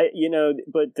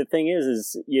 But the thing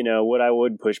is, what I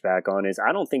would push back on is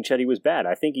I don't think Cedi was bad.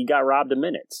 I think he got robbed of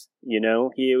minutes.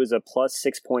 He was a plus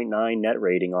 6.9 net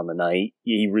rating on the night.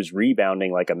 He was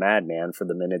rebounding like a madman for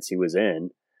the minutes he was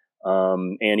in.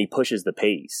 And he pushes the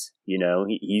pace.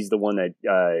 He's the one that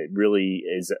really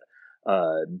is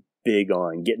big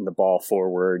on getting the ball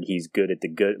forward. He's good at the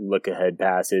good look ahead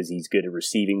passes. He's good at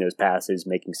receiving those passes,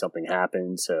 making something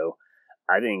happen. So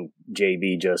I think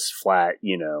JB just flat,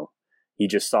 he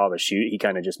just saw the shoot. He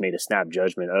kind of just made a snap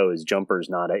judgment. Oh, his jumper's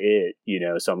not it,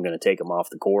 so I'm going to take him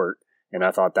off the court. And I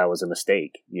thought that was a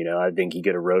mistake. I think he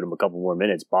could have rode him a couple more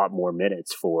minutes, bought more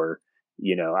minutes for,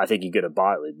 I think he could have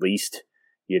bought at least,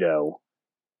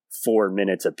 4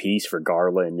 minutes apiece for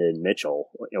Garland and Mitchell,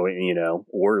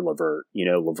 or LeVert.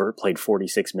 LeVert played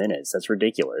 46 minutes. That's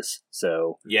ridiculous.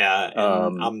 So yeah,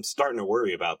 and I'm starting to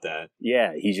worry about that.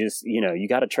 Yeah, he just, you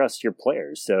got to trust your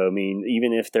players. So I mean,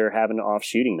 even if they're having an off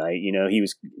shooting night,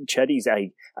 Cedi's.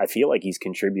 I feel like he's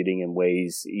contributing in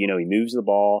ways. He moves the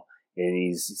ball and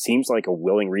he seems like a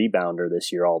willing rebounder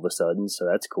this year all of a sudden. So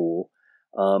that's cool.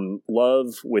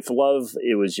 Love,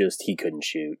 it was just he couldn't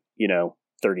shoot.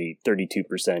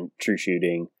 32% true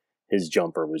shooting. His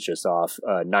jumper was just off.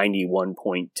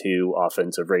 91.2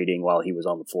 offensive rating while he was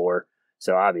on the floor.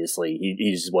 So obviously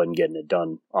he just wasn't getting it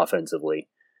done offensively.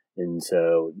 And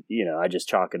so, I just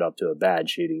chalk it up to a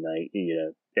bad shooting night,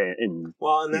 and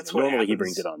that's what normally happens. He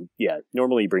brings it on. Yeah,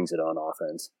 normally he brings it on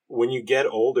offense. When you get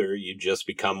older, you just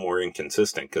become more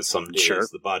inconsistent because some days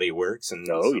the body works and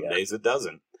some days it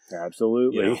doesn't.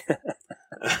 Absolutely.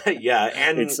 Yeah,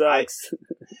 and it sucks.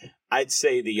 I'd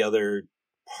say the other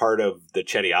part of the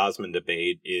Cedi Osman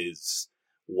debate is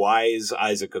why is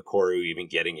Isaac Okoro even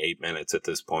getting 8 minutes at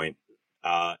this point?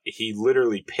 He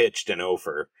literally pitched an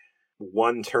over,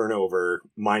 1 turnover,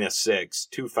 -6,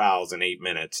 2 fouls in 8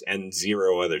 minutes, and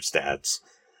 0 other stats.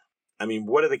 I mean,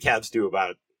 what do the Cavs do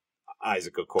about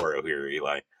Isaac Okoro here,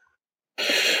 Eli?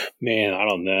 Man, I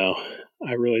don't know.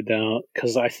 I really don't,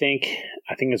 because I think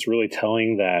it's really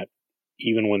telling that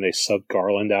even when they subbed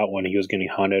Garland out when he was getting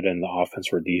hunted in the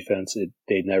offense or defense,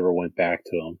 they never went back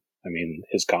to him. I mean,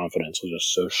 his confidence was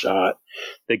just so shot.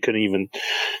 They didn't even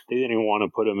want to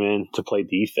put him in to play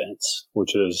defense,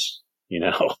 which is,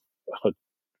 a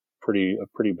pretty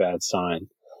bad sign.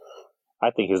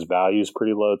 I think his value is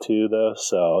pretty low too, though.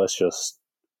 So it's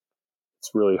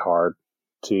really hard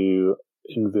to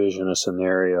envision a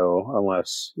scenario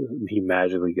unless he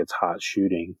magically gets hot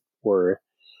shooting where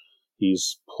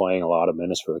he's playing a lot of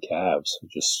minutes for the Cavs.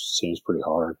 It just seems pretty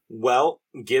hard. Well,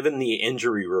 given the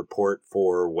injury report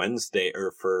for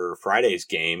for Friday's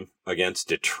game against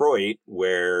Detroit,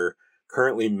 where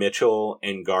currently Mitchell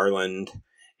and Garland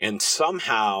and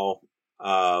somehow,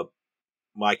 I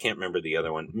can't remember the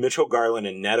other one. Mitchell, Garland,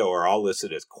 and Neto are all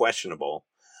listed as questionable.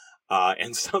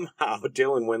 And somehow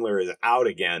Dylan Windler is out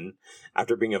again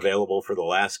after being available for the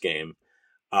last game.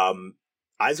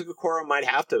 Isaac Okoro might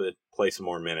have to play some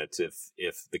more minutes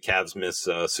if the Cavs miss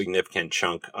a significant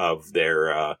chunk of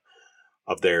their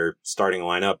starting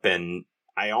lineup. And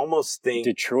I almost think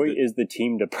Detroit is the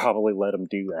team to probably let them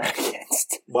do that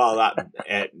against. Well,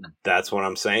 that's what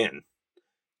I'm saying.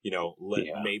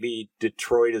 Maybe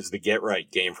Detroit is the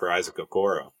get-right game for Isaac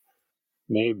Okoro.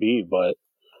 Maybe, but,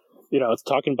 it's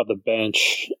talking about the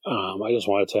bench. I just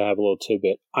wanted to have a little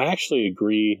tidbit. I actually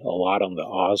agree a lot on the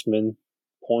Osman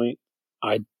point.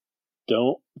 I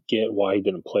don't get why he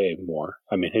didn't play more.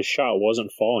 I mean, his shot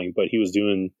wasn't falling, but he was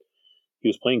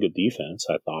playing good defense,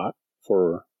 I thought,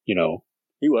 for,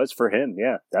 He was for him,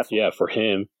 yeah, definitely. Yeah, for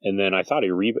him. And then I thought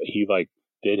he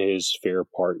did his fair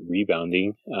part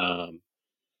rebounding.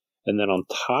 And then on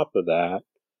top of that,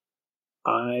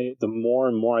 the more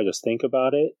and more I just think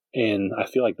about it, and I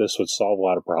feel like this would solve a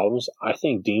lot of problems, I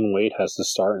think Dean Wade has to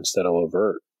start instead of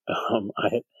LeVert.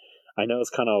 I know it's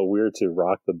kind of weird to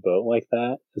rock the boat like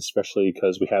that, especially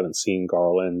because we haven't seen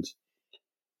Garland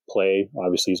play.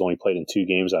 Obviously, he's only played in 2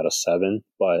 games out of 7,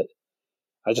 but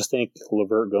I just think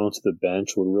LeVert going to the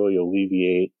bench would really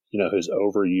alleviate, his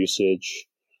overusage,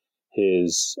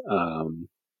 his,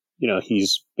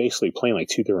 he's basically playing like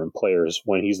 2 different players.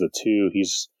 When he's the 2,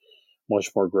 he's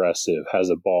much more aggressive, has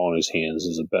a ball in his hands,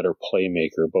 is a better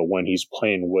playmaker. But when he's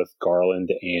playing with Garland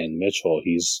and Mitchell,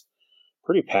 he's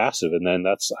pretty passive. And then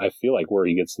that's, I feel like, where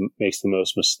he makes the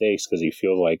most mistakes, because he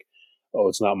feels like, oh,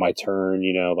 it's not my turn.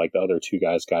 Like the other 2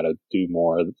 guys got to do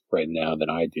more right now than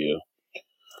I do.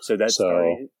 So that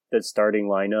starting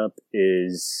lineup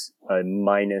is a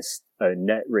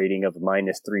net rating of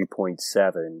minus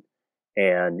 3.7,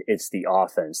 and it's the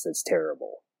offense that's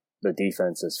terrible. The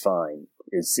defense is fine.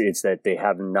 It's that they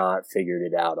have not figured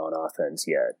it out on offense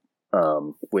yet.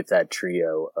 With that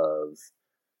trio of,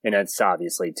 and that's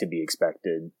obviously to be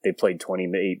expected. They played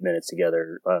 28 minutes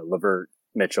together. LeVert,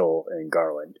 Mitchell, and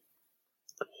Garland.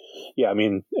 Yeah, I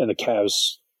mean, and the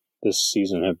Cavs this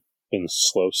season have been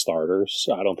slow starters.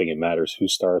 I don't think it matters who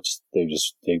starts. They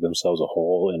just dig themselves a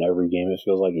hole in every game, it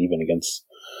feels like, even against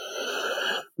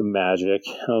the Magic.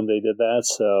 They did that.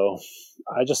 So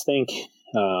I just think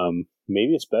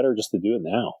maybe it's better just to do it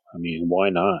now. I mean, why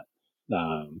not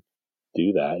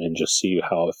do that and just see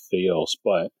how it feels?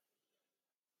 But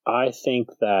I think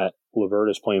that LeVert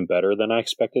is playing better than I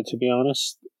expected, to be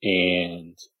honest.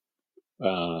 And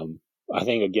I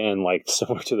think, again, like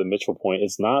similar to the Mitchell point,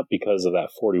 it's not because of that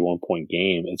 41-point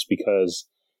game. It's because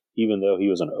even though he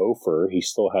was an offer, he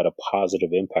still had a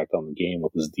positive impact on the game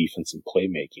with his defense and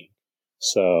playmaking.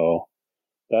 So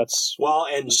that's... Well,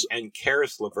 and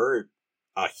Karis LeVert,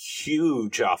 a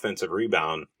huge offensive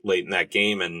rebound late in that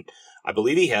game, and I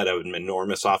believe he had an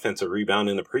enormous offensive rebound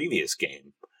in the previous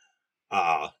game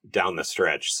down the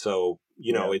stretch. So,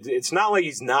 it's not like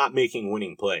he's not making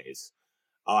winning plays.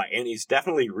 And he's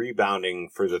definitely rebounding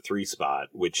for the 3 spot,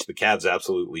 which the Cavs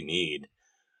absolutely need.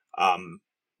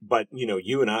 But,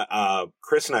 you and I,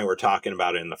 Chris and I were talking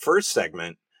about it in the first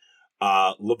segment.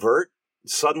 LeVert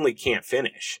suddenly can't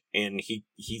finish, and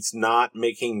he's not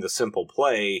making the simple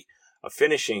play of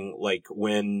finishing. Like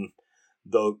when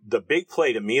the big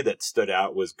play to me that stood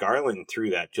out was Garland threw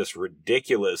that just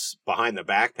ridiculous behind the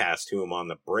back pass to him on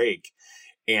the break.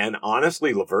 And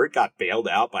honestly, LeVert got bailed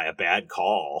out by a bad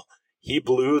call. He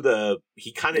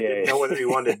he kind of didn't know whether he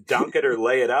wanted to dunk it or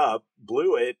lay it up,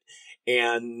 blew it.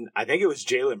 And I think it was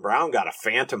Jaylen Brown got a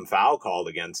phantom foul called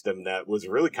against him that was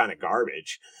really kind of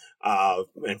garbage.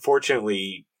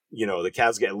 Unfortunately, the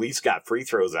Cavs at least got free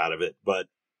throws out of it, but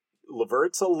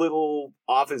LeVert's a little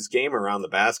off his game around the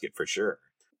basket for sure.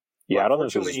 Yeah, I don't know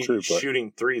if it's true. He's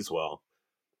shooting threes well.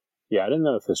 Yeah, I didn't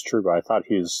know if it's true, but I thought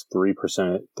his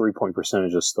 3-point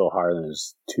percentage is still higher than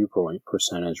his 2-point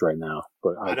percentage right now.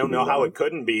 But I don't know how it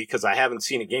couldn't be, because I haven't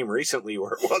seen a game recently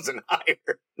where it wasn't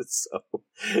higher. So,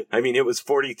 I mean, it was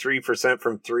 43%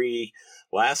 from 3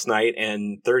 last night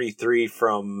and 33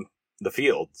 from the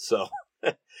field. So,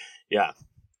 yeah.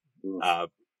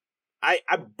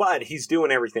 But he's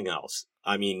doing everything else.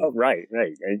 I mean, right.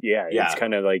 Yeah. It's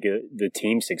kind of like the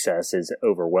team success is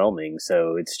overwhelming.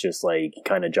 So it's just like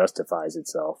kind of justifies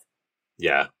itself.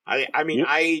 Yeah. I mean,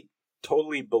 I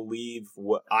totally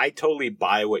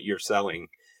buy what you're selling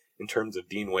in terms of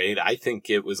Dean Wade. I think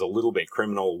it was a little bit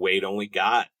criminal. Wade only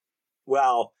got,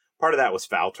 well, part of that was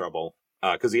foul trouble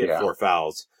because he had 4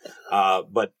 fouls.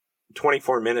 But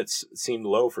 24 minutes seemed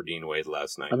low for Dean Wade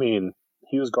last night. I mean,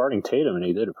 he was guarding Tatum and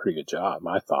he did a pretty good job,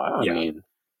 I thought. I mean,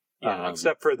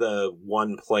 except for the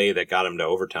one play that got him to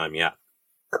overtime. Yeah.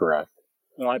 Correct.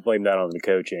 Well, I blame that on the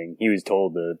coaching. He was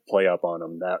told to play up on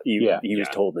him. He was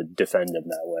told to defend him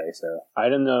that way. So I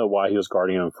didn't know why he was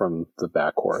guarding him from the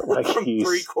backcourt, like from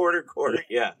 3/4 court.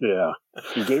 Yeah, yeah.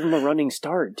 He gave him a running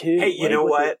start too. Hey, you know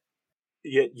what?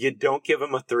 You don't give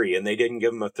him a 3, and they didn't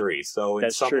give him a 3. So in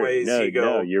some ways, you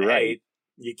go, you're right.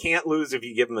 You can't lose if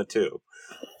you give him a 2.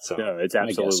 So no, it's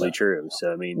absolutely true.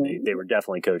 So I mean, they were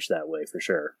definitely coached that way for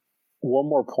sure. One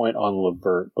more point on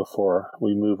LeVert before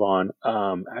we move on.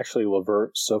 Actually,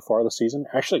 LeVert so far this season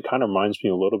actually kind of reminds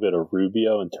me a little bit of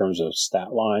Rubio in terms of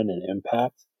stat line and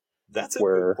impact. That's a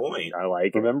good point. I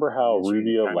like. Remember how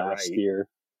Rubio last year,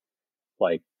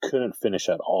 couldn't finish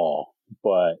at all,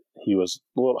 but he was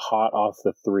a little hot off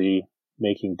the 3,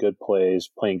 making good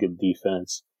plays, playing good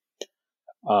defense.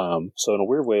 So in a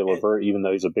weird way, LeVert, even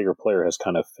though he's a bigger player, has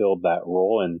kind of filled that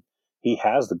role, and he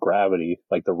has the gravity,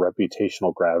 like the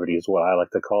reputational gravity is what I like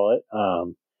to call it,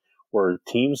 where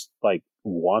teams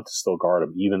want to still guard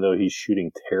him, even though he's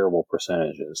shooting terrible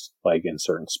percentages, in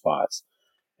certain spots.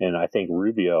 And I think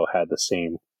Rubio had the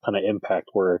same kind of impact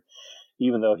where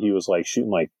even though he was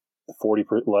shooting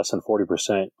less than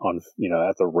 40% on,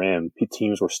 at the rim,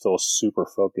 teams were still super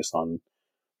focused on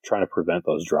trying to prevent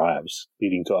those drives,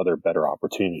 leading to other better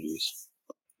opportunities.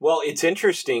 Well, it's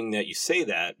interesting that you say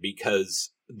that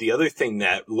because the other thing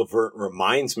that LeVert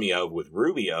reminds me of with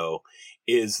Rubio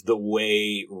is the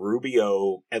way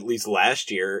Rubio, at least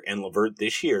last year, and LeVert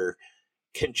this year,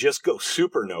 can just go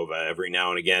supernova every now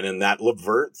and again. And that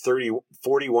LeVert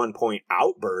 41-point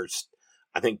outburst,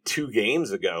 I think 2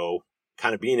 games ago,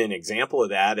 kind of being an example of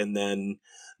that. And then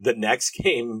the next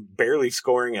game, barely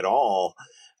scoring at all.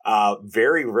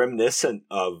 Very reminiscent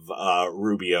of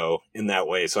Rubio in that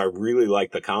way. So I really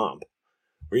like the comp.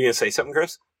 Were you going to say something,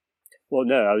 Chris? Well,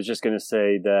 no, I was just going to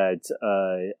say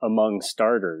that among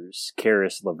starters,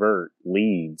 Caris LeVert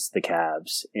leads the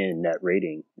Cavs in net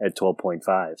rating at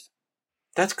 12.5.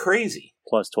 That's crazy.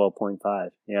 Plus 12.5.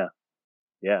 Yeah.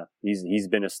 Yeah. He's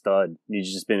been a stud.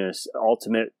 He's just been an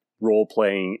ultimate role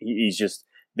playing. He's just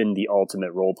been the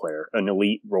ultimate role player, an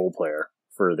elite role player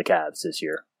for the Cavs this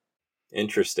year.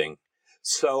 Interesting.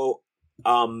 So,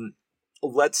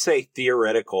 let's say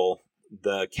theoretical,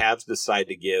 the Cavs decide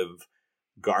to give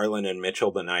Garland and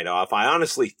Mitchell the night off. I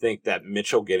honestly think that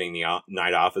Mitchell getting the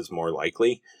night off is more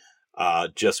likely,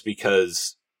 just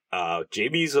because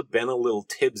JB's been a little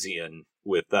Tibbsian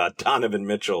with Donovan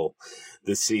Mitchell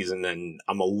this season, and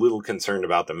I'm a little concerned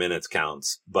about the minutes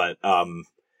counts. But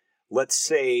let's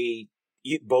say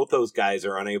both those guys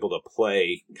are unable to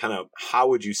play. Kind of, how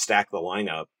would you stack the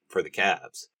lineup for the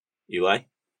Cavs? Eli?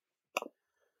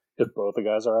 If both the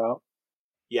guys are out?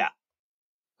 Yeah.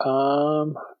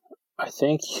 I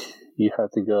think you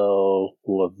have to go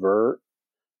LeVert,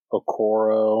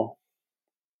 Okoro,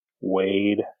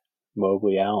 Wade,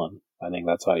 Mobley, Allen. I think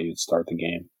that's how you'd start the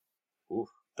game. Ooh,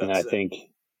 and I think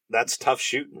that's tough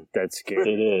shooting. That's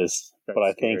scary. It is, but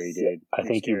I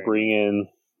think you bring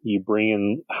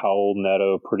in Howell,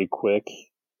 Neto pretty quick.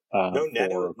 No,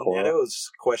 Neto's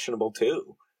questionable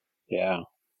too. Yeah,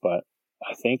 but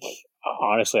I think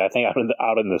honestly, out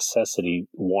of necessity,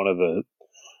 one of the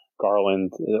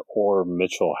Garland or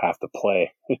Mitchell have to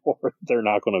play, or they're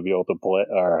not going to be able to play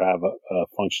or have a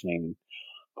functioning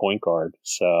point guard.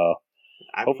 So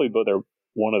hopefully,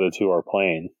 one of the two are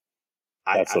playing.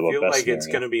 I feel like it's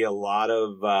going to be a lot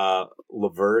of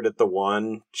LeVert at the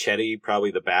 1, Chetty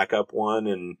probably the backup 1,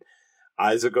 and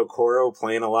Isaac Okoro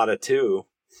playing a lot of 2,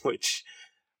 which,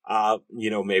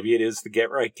 maybe it is the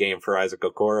get-right game for Isaac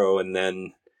Okoro. And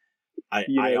then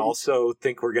I also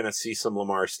think we're going to see some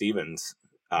Lamar Stevens.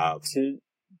 To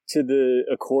the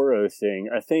Okoro thing,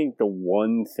 I think the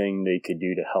one thing they could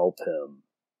do to help him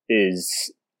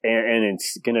is, and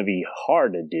it's going to be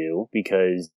hard to do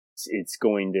because it's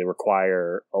going to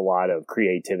require a lot of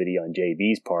creativity on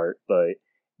JB's part, but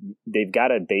they've got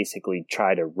to basically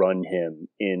try to run him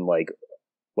in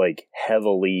like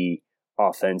heavily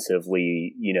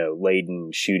offensively, laden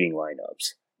shooting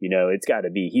lineups. He's got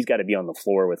to be on the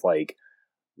floor with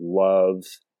Love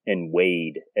and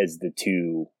Wade as the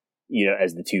two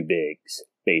bigs,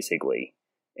 basically.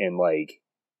 And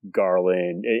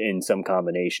Garland in some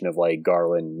combination of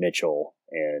Garland, Mitchell,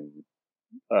 and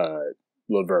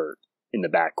LeVert in the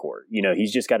backcourt.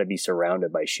 He's just got to be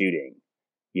surrounded by shooting.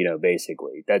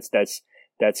 Basically that's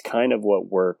that's kind of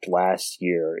what worked last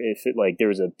year. If it, like there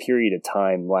was a period of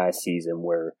time last season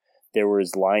where there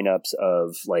was lineups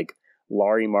of like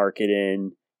Lauri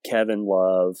Markkanen, Kevin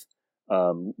Love,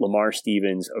 Lamar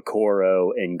Stevens, Okoro,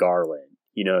 and Garland.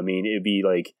 You know what I mean? It'd be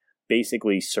like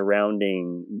basically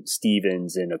surrounding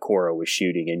Stevens and Okoro with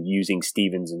shooting and using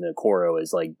Stevens and Okoro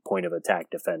as like point of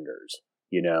attack defenders,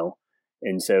 you know?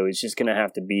 And so it's just going to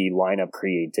have to be lineup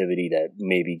creativity that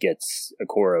maybe gets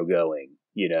Okoro going,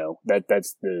 you know?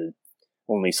 That's the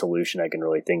only solution I can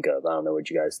really think of. I don't know what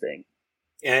you guys think.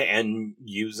 And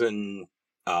using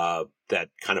that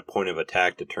kind of point of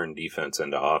attack to turn defense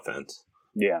into offense.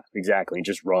 Yeah, exactly.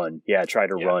 Just run. Yeah, try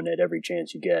to run at every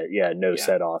chance you get. Yeah, no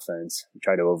set offense.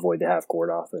 Try to avoid the half-court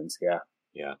offense. Yeah.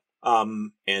 Yeah.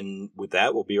 And with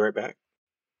that, we'll be right back.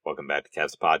 Welcome back to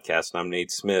Cavs Podcast. I'm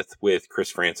Nate Smith with Chris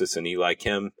Francis and Eli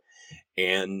Kim.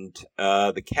 And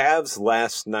the Cavs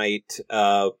last night,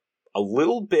 a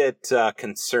little bit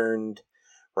concerned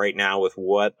right now with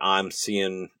what I'm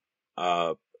seeing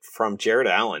from Jarrett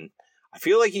Allen. I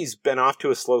feel like he's been off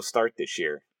to a slow start this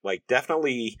year. Like,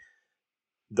 definitely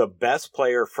the best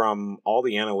player from all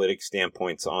the analytics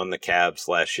standpoints on the Cavs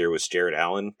last year was Jarrett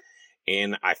Allen.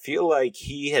 And I feel like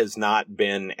he has not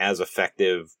been as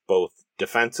effective both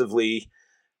defensively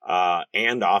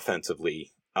and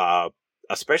offensively,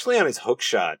 especially on his hook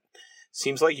shot.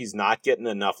 Seems like he's not getting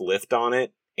enough lift on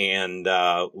it and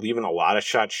leaving a lot of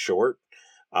shots short.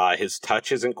 His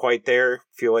touch isn't quite there.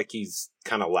 Feel like he's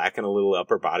kind of lacking a little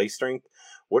upper body strength.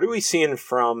 What are we seeing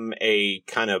from a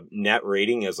kind of net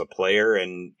rating as a player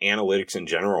and analytics in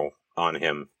general on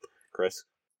him, Chris?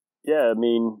 Yeah, I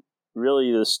mean,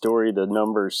 really the story the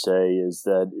numbers say is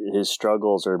that his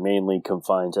struggles are mainly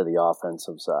confined to the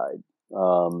offensive side.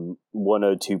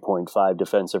 102.5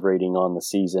 defensive rating on the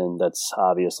season. That's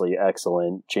obviously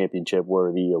excellent, championship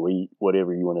worthy, elite,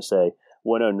 whatever you want to say.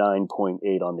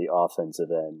 109.8 on the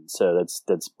offensive end. So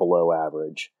that's below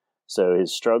average. So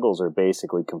his struggles are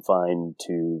basically confined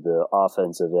to the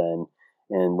offensive end.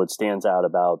 And what stands out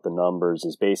about the numbers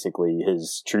is basically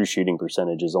his true shooting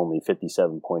percentage is only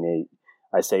 57.8.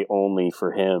 I say only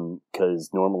for him because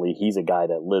normally he's a guy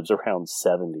that lives around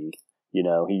 70. You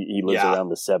know, he lives around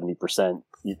the 70%,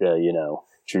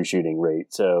 true shooting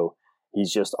rate. So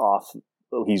he's just off.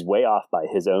 He's way off by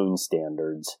his own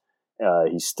standards.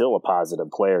 He's still a positive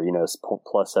player. You know,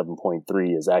 plus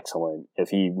 7.3 is excellent. If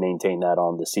he maintained that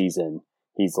on the season,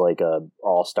 he's like a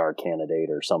all-star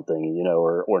candidate or something, you know,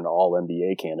 or an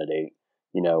all-NBA candidate,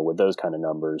 you know, with those kind of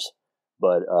numbers.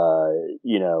 But,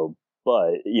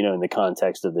 in the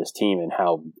context of this team and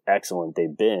how excellent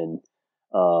they've been,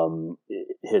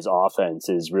 his offense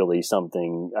is really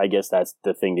something. I guess that's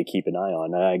the thing to keep an eye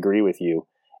on. And I agree with you.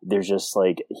 There's just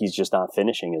like, he's just not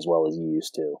finishing as well as he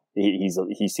used to.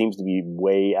 He seems to be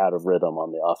way out of rhythm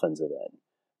on the offensive end,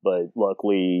 but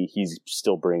luckily he's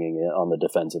still bringing it on the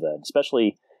defensive end,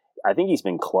 especially. I think he's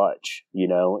been clutch, you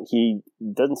know, he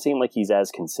doesn't seem like he's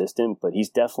as consistent, but he's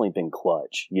definitely been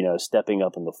clutch, you know, stepping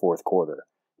up in the fourth quarter.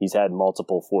 He's had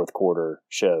multiple fourth quarter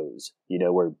shows, you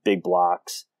know, where big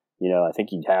blocks, you know, I think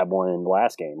he had one in the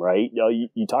last game, right?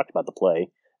 You talked about the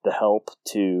play, the help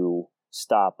to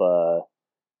stop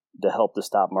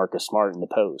Marcus Smart in the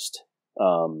post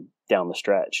down the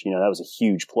stretch. You know, that was a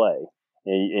huge play.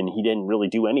 And he didn't really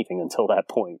do anything until that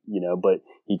point, you know, but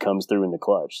he comes through in the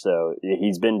clutch. So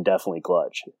he's been definitely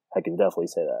clutch. I can definitely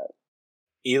say that.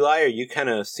 Eli, are you kind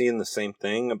of seeing the same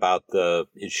thing about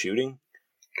his shooting?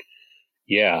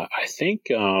 Yeah, I think,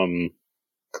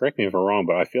 correct me if I'm wrong,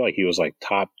 but I feel like he was like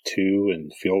top 2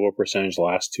 in field goal percentage the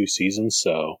last 2 seasons.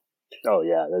 So, oh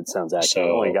yeah, that sounds accurate.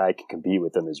 The only guy who can compete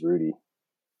with him is Rudy.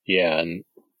 Yeah, and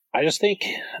I just think,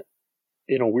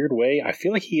 in a weird way, I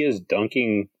feel like he is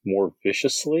dunking more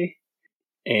viciously,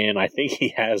 and I think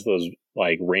he has those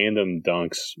like random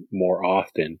dunks more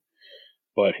often.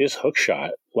 But his hook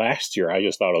shot last year, I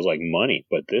just thought it was like money,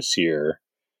 but this year,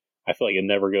 I feel like it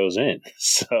never goes in.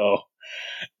 So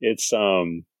it's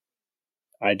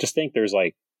I just think there's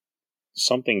like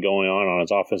something going on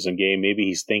his offensive game. Maybe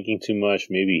he's thinking too much.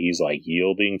 Maybe he's like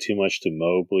yielding too much to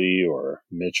Mobley or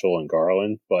Mitchell and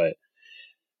Garland. But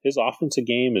his offensive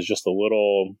game is just a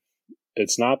little.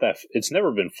 It's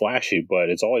never been flashy, but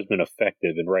it's always been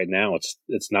effective. And right now,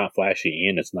 it's not flashy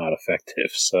and it's not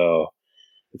effective. So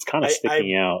it's kind of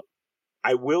sticking out.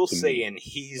 I will say, in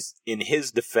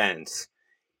his defense,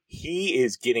 he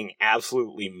is getting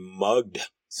absolutely mugged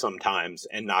sometimes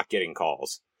and not getting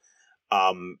calls.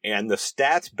 And the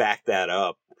stats back that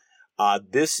up.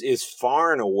 This is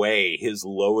far and away his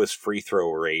lowest free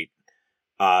throw rate,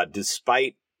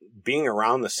 despite being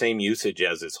around the same usage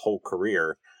as his whole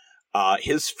career.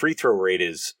 His free throw rate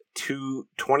is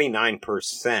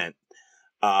 29%,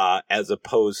 as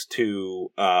opposed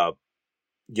to,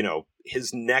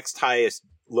 his next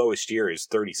lowest year is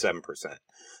 37%.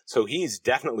 So he's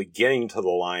definitely getting to the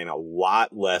line a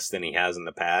lot less than he has in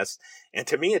the past. And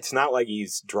to me, it's not like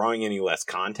he's drawing any less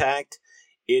contact.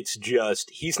 It's just,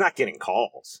 he's not getting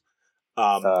calls.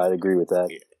 I'd agree with that.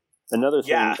 Another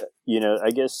thing,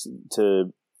 I guess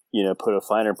to, put a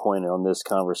finer point on this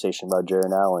conversation about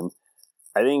Jared Allen,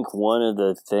 I think one of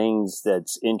the things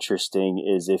that's interesting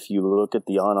is if you look at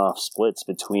the on-off splits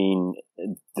between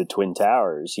the Twin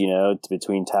Towers,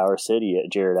 between Tower City,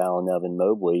 Jared Allen, Evan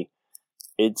Mobley,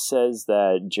 it says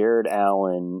that Jared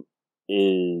Allen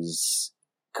is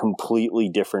completely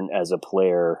different as a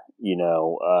player,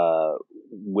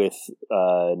 with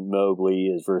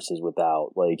Mobley versus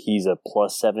without. Like, he's a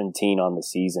plus 17 on the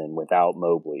season without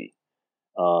Mobley.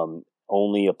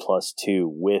 Only a plus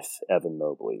 2 with Evan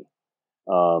Mobley.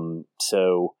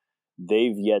 So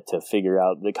they've yet to figure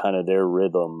out the kind of their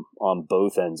rhythm on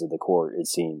both ends of the court, it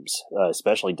seems,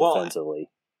 especially defensively.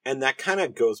 And that kind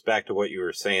of goes back to what you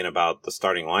were saying about the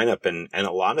starting lineup, and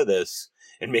a lot of this,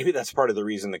 and maybe that's part of the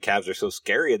reason the Cavs are so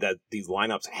scary, that these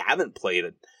lineups haven't played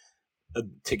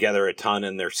together a ton,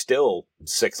 and they're still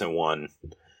 6-1.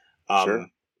 Sure.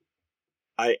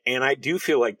 I do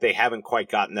feel like they haven't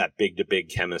quite gotten that big-to-big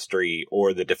chemistry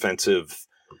or the defensive,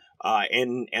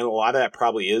 and a lot of that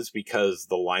probably is because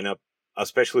the lineup,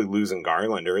 especially losing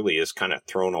Garland early, has kind of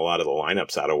thrown a lot of the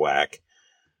lineups out of whack.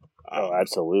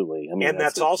 Absolutely. I mean, and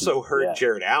that's also hurt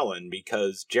Jared Allen,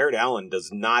 because Jared Allen does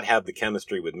not have the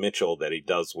chemistry with Mitchell that he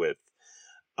does with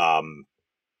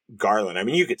Garland. I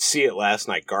mean, you could see it last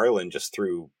night. Garland just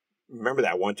remember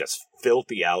that one just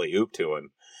filthy alley-oop to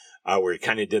him, where he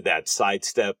kind of did that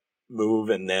sidestep move,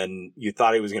 and then you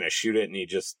thought he was going to shoot it, and he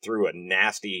just threw a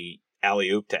nasty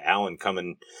alley-oop to Allen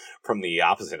coming from the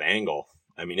opposite angle.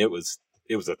 I mean, it was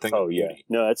a thing. Oh, yeah.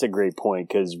 No, that's a great point,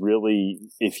 because really,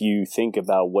 if you think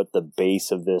about what the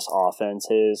base of this offense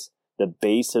is, the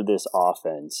base of this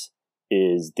offense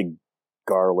is the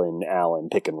Garland-Allen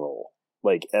pick and roll.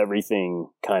 Like, everything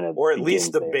kind of, or at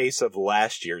least the base of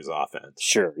last year's offense.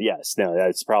 Sure, yes. No,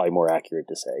 that's probably more accurate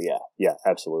to say. Yeah,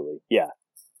 absolutely. Yeah,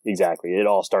 exactly. It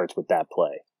all starts with that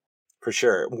play. For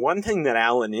sure. One thing that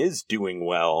Allen is doing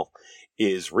well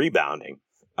is rebounding.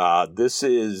 This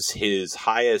is his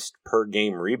highest per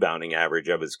game rebounding average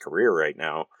of his career right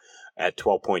now at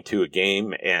 12.2 a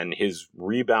game, and his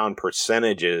rebound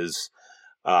percentages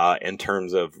in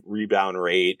terms of rebound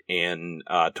rate and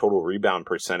total rebound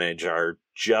percentage are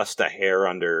just a hair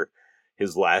under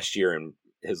his last year and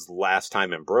his last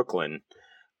time in Brooklyn.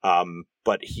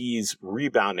 But he's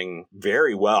rebounding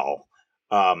very well.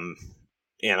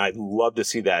 And I'd love to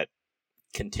see that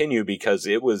continue, because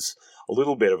it was a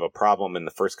little bit of a problem in the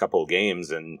first couple of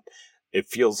games, and it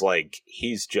feels like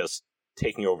he's just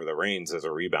taking over the reins as a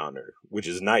rebounder, which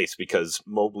is nice, because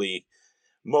Mobley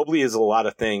is a lot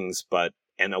of things, but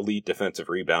an elite defensive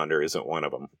rebounder isn't one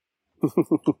of them.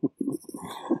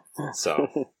 So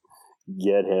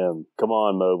get him. Come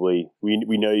on, Mobley.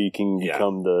 We know you can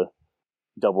become the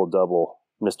double-double,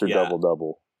 Mr.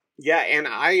 Double-Double. Yeah, and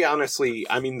I honestly,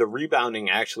 the rebounding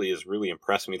actually has really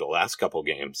impressed me the last couple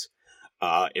games.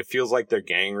 It feels like they're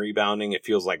gang rebounding. It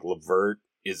feels like LeVert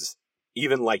is,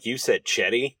 even like you said,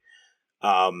 Chetty,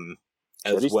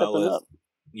 as well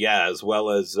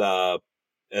as I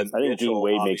think Dean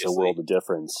Wade makes a world of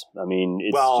difference. I mean,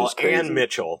 it's just crazy. And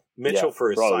Mitchell for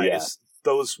his size.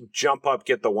 Those jump up,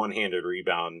 get the one-handed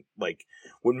rebound. Like,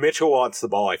 when Mitchell wants the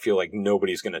ball, I feel like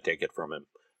nobody's going to take it from him.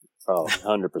 Oh,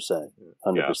 100%.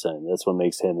 100%. That's what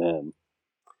makes him him.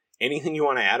 Anything you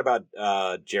want to add about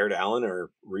Jared Allen or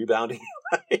rebounding?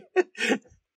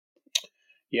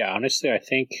 Yeah, honestly, I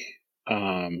think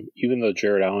even though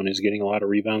Jared Allen is getting a lot of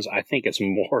rebounds, I think it's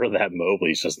more that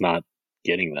Mobley's just not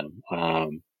getting them.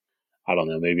 I don't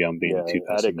know. Maybe I'm being too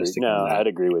pessimistic. I'd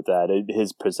agree with that.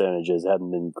 His percentages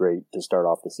haven't been great to start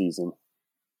off the season.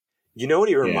 You know what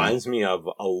he reminds me of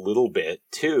a little bit,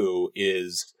 too,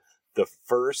 is the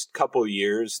first couple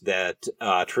years that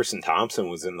Tristan Thompson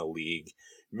was in the league.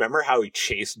 Remember how he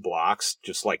chased blocks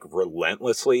just like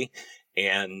relentlessly,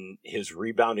 and his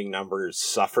rebounding numbers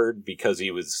suffered because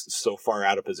he was so far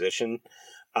out of position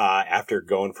after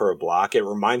going for a block? It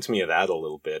reminds me of that a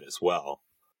little bit as well.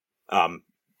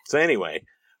 So anyway,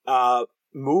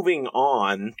 moving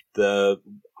on,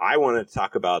 I want to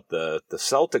talk about the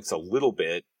Celtics a little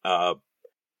bit.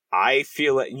 I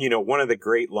feel that, one of the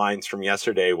great lines from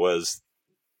yesterday was,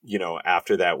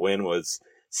 after that win was,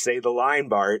 "Say the line,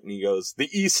 Bart," and he goes, "The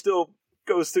East still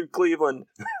goes through Cleveland,"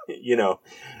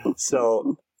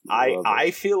 So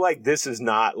I feel like this is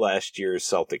not last year's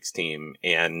Celtics team,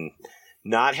 and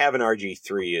not having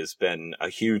RG3 has been a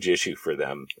huge issue for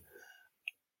them.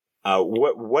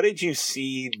 What did you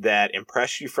see that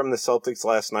impressed you from the Celtics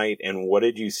last night, and what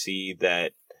did you see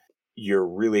that you're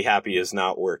really happy is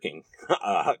not working,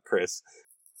 Chris?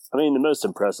 I mean, the most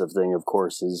impressive thing, of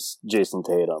course, is Jason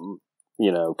Tatum,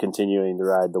 continuing to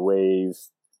ride the wave.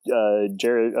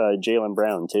 Jaylen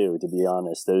Brown, too, to be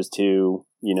honest. Those two,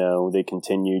 they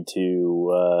continue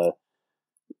to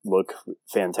look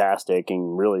fantastic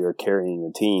and really are carrying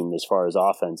the team as far as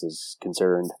offense is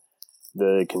concerned.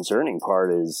 The concerning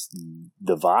part is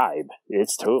the vibe.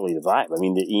 It's totally the vibe. I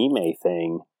mean, the Ime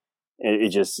thing,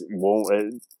 it just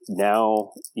won't.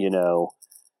 Now,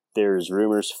 there's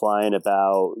rumors flying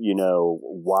about,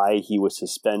 why he was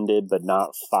suspended but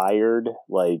not fired.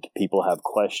 Like, people have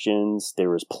questions. There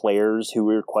was players who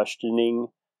were questioning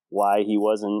why he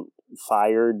wasn't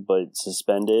fired but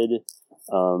suspended,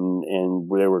 and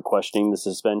they were questioning the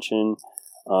suspension.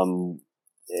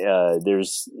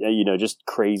 There's, just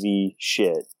crazy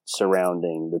shit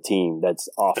surrounding the team that's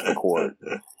off the court,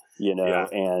 Yeah.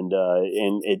 and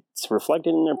it's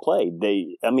reflected in their play.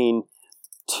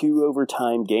 2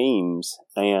 overtime games,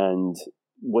 and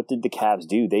what did the Cavs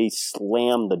do? They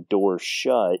slammed the door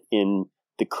shut in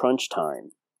the crunch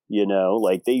time,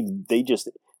 they just,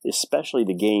 especially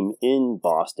the game in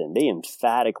Boston, they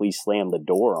emphatically slammed the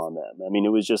door on them. I mean,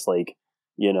 it was just like,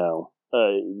 it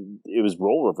was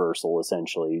role reversal,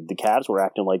 essentially. The Cavs were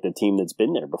acting like the team that's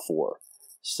been there before.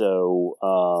 So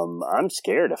I'm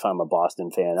scared if I'm a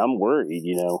Boston fan. I'm worried,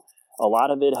 A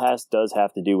lot of it does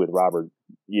have to do with Robert,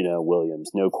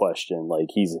 Williams, no question. Like,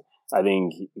 I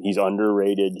think he's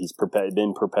underrated. He's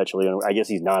been perpetually, I guess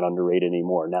he's not underrated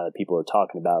anymore now that people are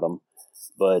talking about him.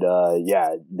 But,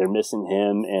 they're missing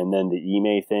him. And then the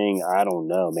Ime thing, I don't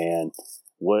know, man.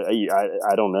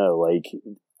 I don't know. Like,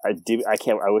 I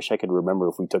wish I could remember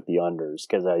if we took the unders,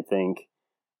 because I think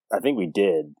we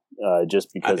did,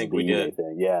 just because of the Ime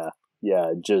thing.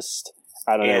 Yeah. Just,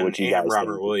 I don't know what you guys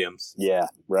Robert think. Williams. Yeah,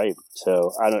 right.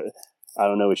 So I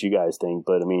don't know what you guys think,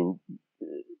 but I mean,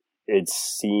 it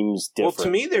seems different. Well,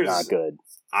 to me, not good.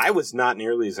 I was not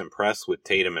nearly as impressed with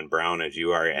Tatum and Brown as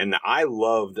you are, and I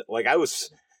loved.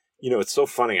 It's so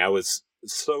funny. I was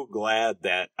so glad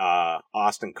that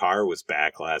Austin Carr was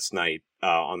back last night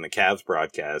on the Cavs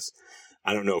broadcast.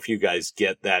 I don't know if you guys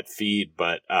get that feed,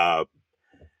 but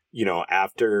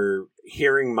after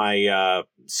hearing my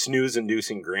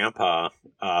snooze-inducing grandpa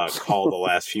call the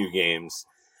last few games.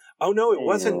 Oh no, it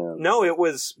wasn't. Yeah. No, it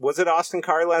was. Was it Austin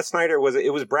Carr last night, or was it?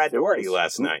 It was Brad Doherty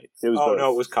last night. It was. Oh both.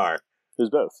 No, it was Carr. It was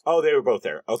both. Oh, they were both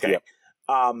there. Okay. Yep.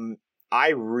 I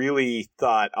really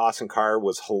thought Austin Carr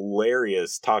was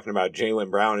hilarious talking about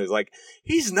Jaylen Brown. He's like,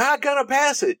 he's not gonna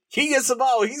pass it. He gets the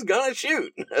ball. He's gonna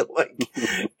shoot.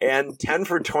 And 10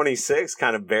 for 26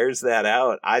 kind of bears that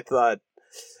out. I thought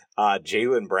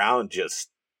Jaylen Brown, just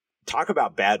talk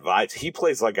about bad vibes. He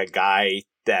plays like a guy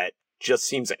that just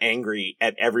seems angry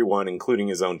at everyone, including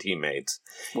his own teammates.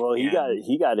 Well,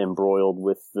 he got embroiled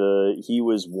with he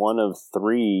was one of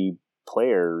 3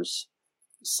 players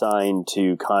signed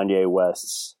to Kanye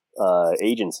West's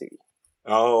agency.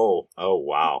 Oh,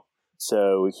 wow.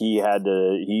 So he's had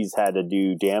to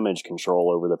do damage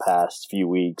control over the past few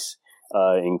weeks,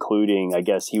 including, I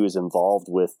guess he was involved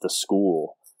with the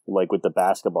school, like with the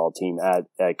basketball team at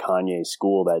Kanye's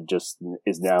school that just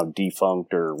is now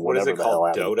defunct or whatever. What is it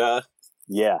called? Dota?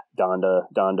 Yeah,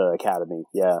 Donda Academy.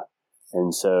 Yeah.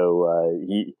 And so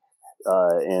he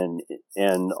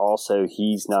and also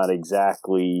he's not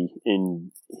exactly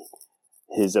in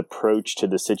his approach to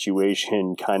the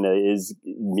situation, kind of is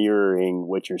mirroring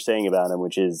what you're saying about him,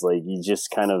 which is like he's just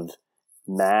kind of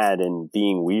mad and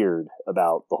being weird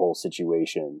about the whole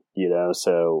situation,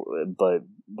 so but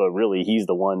really he's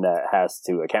the one that has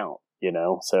to account,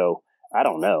 so I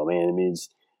don't know, man. I mean,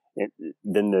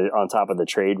 then on top of the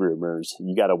trade rumors,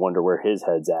 you got to wonder where his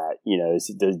head's at.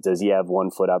 Does he have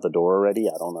one foot out the door already?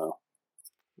 I don't know.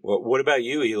 Well, what about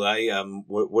you, Eli?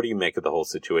 What do you make of the whole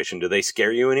situation? Do they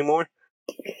scare you anymore?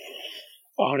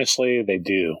 Honestly, they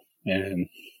do. And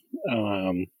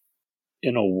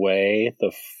in a way,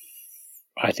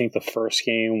 I think the first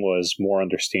game was more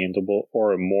understandable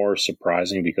or more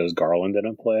surprising because Garland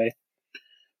didn't play.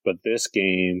 But this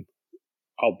game,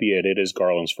 albeit it is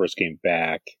Garland's first game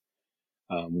back,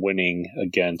 winning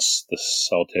against the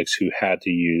Celtics, who had to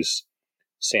use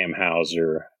Sam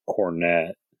Hauser,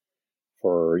 Cornette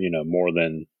for, more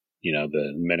than,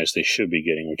 the minutes they should be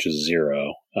getting, which is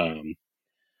 0.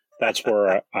 That's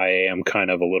where I am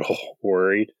kind of a little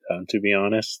worried, to be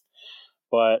honest.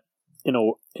 But in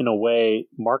a way,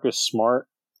 Marcus Smart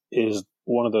is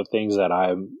one of the things that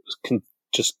I'm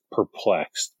just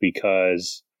perplexed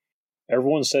because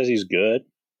everyone says he's good,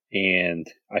 and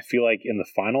I feel like in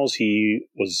the finals he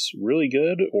was really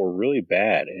good or really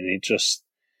bad, and it's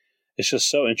just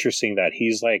so interesting that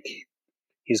he's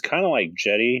kind of like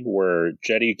Jetty, where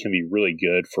Jetty can be really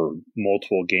good for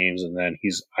multiple games, and then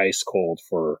he's ice cold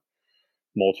for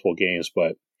multiple games,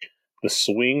 but the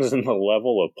swings and the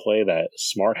level of play that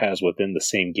Smart has within the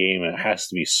same game, it has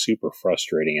to be super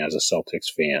frustrating as a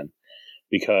Celtics fan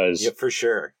because for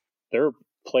sure there are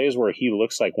plays where he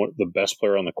looks like the best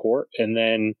player on the court, and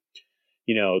then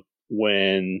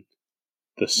when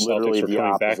the Celtics are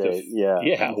coming back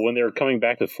to when they're coming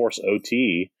back to force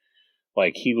OT,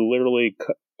 like he literally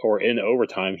or in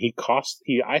overtime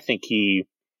I think he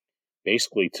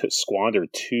basically squandered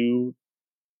 2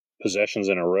 possessions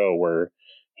in a row where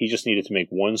he just needed to make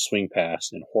one swing pass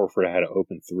and Horford had to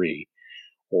open 3.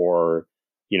 Or,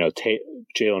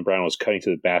 Jaylen Brown was cutting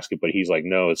to the basket, but he's like,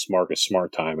 no, it's Marcus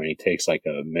Smart time. And he takes like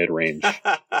a mid-range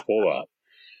pull-up.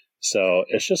 So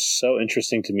it's just so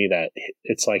interesting to me that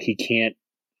it's like he can't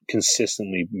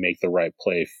consistently make the right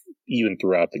play even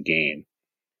throughout the game.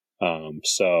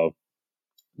 So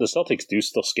the Celtics do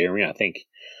still scare me. I think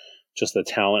just the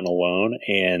talent alone,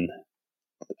 and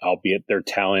albeit their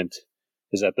talent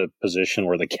is at the position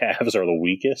where the Cavs are the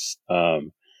weakest.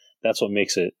 That's what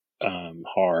makes it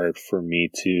hard for me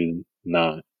to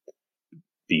not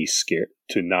be scared,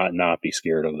 to not be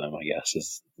scared of them, I guess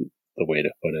is the way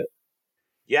to put it.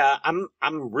 Yeah, I'm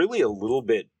really a little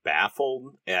bit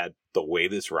baffled at the way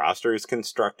this roster is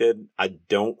constructed. I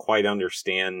don't quite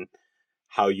understand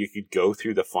how you could go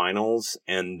through the finals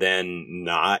and then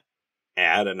not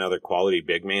add another quality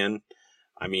big man.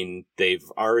 I mean, they've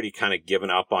already kind of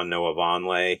given up on Noah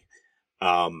Vonleh.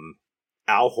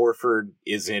 Al Horford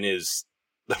is in his,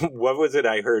 what was it?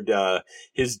 I heard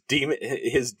his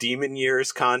demon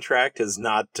years contract has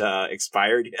not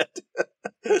expired yet.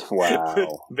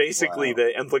 Wow. Basically,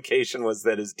 the implication was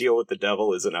that his deal with the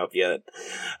devil isn't up yet.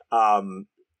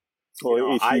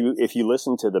 If you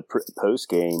listen to the post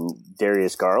game,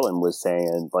 Darius Garland was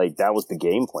saying like that was the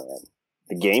game plan.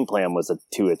 The game plan was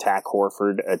to attack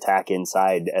Horford, attack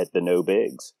inside at the no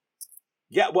bigs.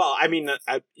 Yeah, well, I mean,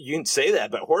 you can say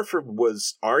that, but Horford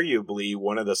was arguably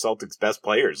one of the Celtics' best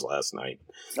players last night.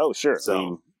 Oh, sure. So, I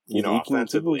mean, he can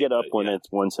get up when it's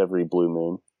once every blue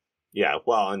moon. Yeah,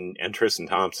 well, and Tristan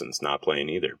Thompson's not playing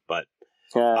either. But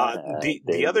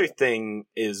the other thing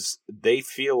is they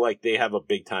feel like they have a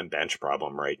big-time bench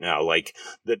problem right now. Like,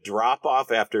 the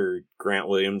drop-off after Grant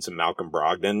Williams and Malcolm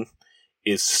Brogdon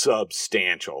is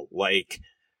substantial. Like,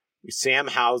 Sam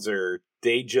Hauser,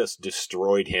 they just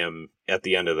destroyed him at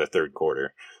the end of the third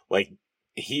quarter. Like,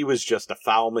 he was just a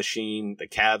foul machine. The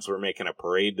Cavs were making a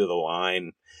parade to the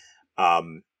line.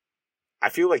 I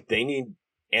feel like they need...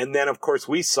 And then, of course,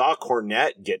 we saw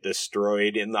Kornet get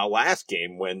destroyed in the last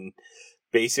game when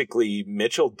basically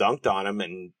Mitchell dunked on him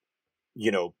and,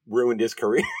 ruined his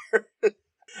career.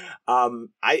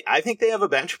 I think they have a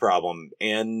bench problem,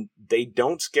 and they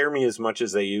don't scare me as much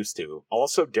as they used to.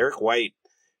 Also, Derek White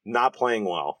not playing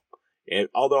well.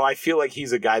 Although I feel like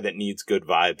he's a guy that needs good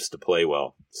vibes to play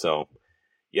well. So,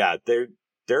 yeah,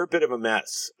 they're a bit of a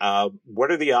mess. What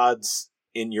are the odds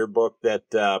in your book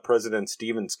that President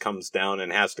Stevens comes down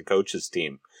and has to coach his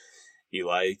team?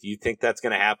 Eli, do you think that's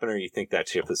going to happen, or you think that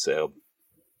ship has sailed?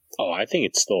 Oh, I think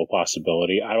it's still a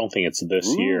possibility. I don't think it's this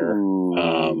year.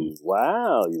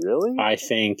 Wow, you really?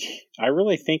 I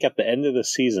really think at the end of the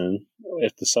season,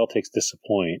 if the Celtics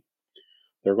disappoint,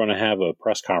 they're going to have a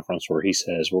press conference where he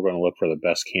says, we're going to look for the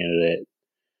best candidate,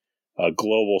 a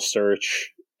global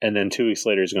search, and then 2 weeks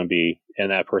later he's going to be,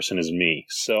 and that person is me.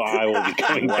 So I will be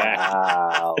coming back.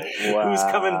 Wow. Who's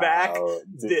coming back?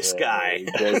 This guy.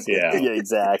 Yeah,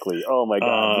 exactly. Oh my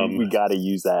God. We got to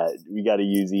use that. We got to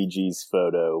use EG's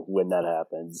photo when that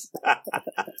happens.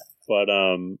 But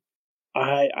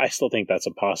I still think that's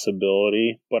a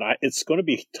possibility, but it's going to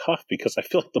be tough because I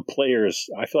feel like the players,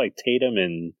 Tatum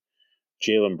and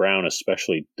Jaylen Brown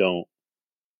especially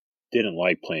didn't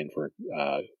like playing for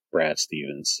Brad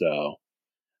Stevens. So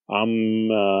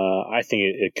I think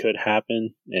it could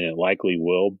happen, and it likely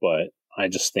will, but I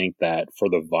just think that for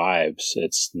the vibes,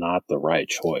 it's not the right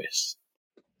choice.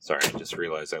 Sorry, I just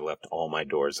realized I left all my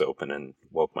doors open and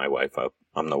woke my wife up.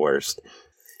 I'm the worst.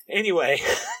 Anyway,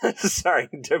 sorry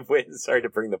to bring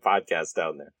the podcast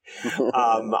down there.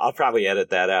 I'll probably edit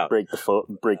that out. Break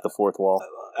the fourth wall.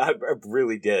 I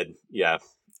really did, yeah.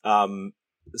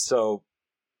 So,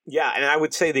 yeah, and I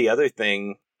would say the other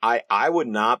thing, I would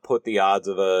not put the odds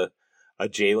of a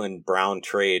Jaylen Brown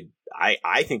trade.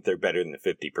 I think they're better than the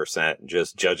 50%,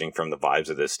 just judging from the vibes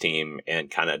of this team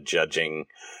and kind of judging.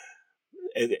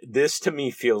 This to me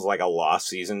feels like a lost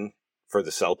season for the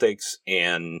Celtics,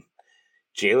 and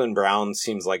Jaylen Brown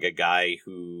seems like a guy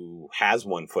who has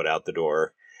one foot out the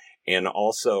door, and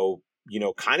also,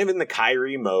 kind of in the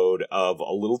Kyrie mode of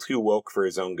a little too woke for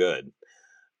his own good.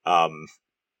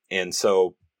 And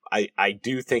so I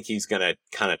do think he's going to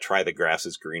kind of try the grass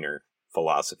is greener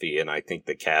philosophy, and I think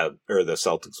the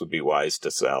Celtics would be wise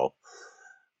to sell.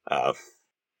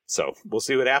 So we'll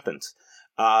see what happens.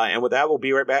 And with that, we'll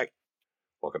be right back.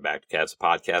 Welcome back to Cavs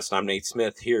Podcast. I'm Nate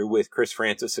Smith here with Chris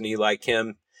Francis and Eli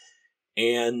Kim.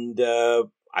 And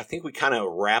I think we kind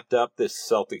of wrapped up this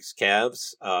Celtics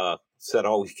Cavs, said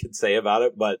all we could say about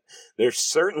it, but there's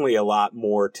certainly a lot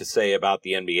more to say about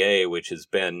the NBA, which has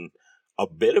been a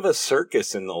bit of a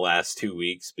circus in the last 2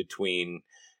 weeks between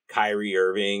Kyrie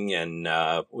Irving and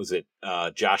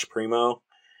Josh Primo.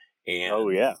 And, oh,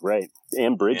 yeah, right.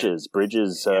 And Bridges. And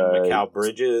Mikal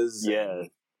Bridges. Yeah.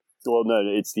 Well, no,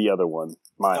 it's the other one,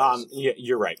 Miles. Yeah,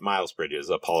 you're right, Miles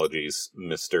Bridges. Apologies,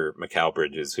 Mr. Mikal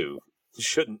Bridges, who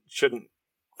shouldn't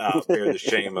bear the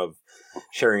shame of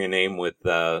sharing a name with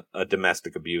a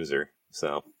domestic abuser.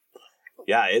 So,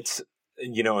 yeah, it's,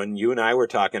 and you and I were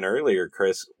talking earlier,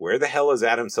 Chris, where the hell is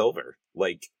Adam Silver?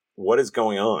 Like, what is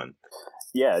going on?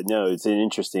 Yeah, no, it's an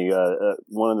interesting,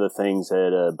 one of the things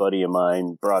that a buddy of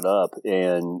mine brought up,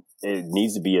 and it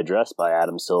needs to be addressed by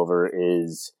Adam Silver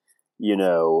is,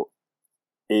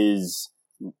 is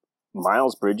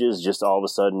Miles Bridges just all of a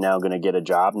sudden now going to get a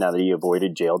job now that he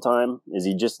avoided jail time? Is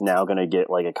he just now going to get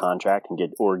like a contract and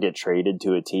get traded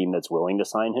to a team that's willing to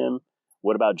sign him?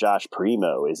 What about Josh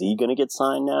Primo? Is he going to get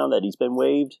signed now that he's been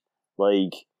waived?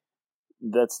 Like,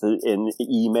 and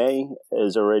Ime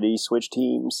has already switched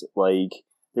teams. Like,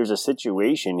 there's a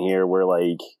situation here where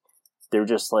like they're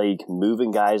just like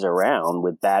moving guys around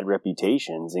with bad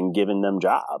reputations and giving them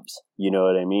jobs. You know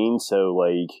what I mean? So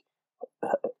like,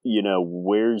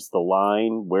 where's the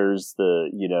line? Where's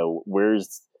the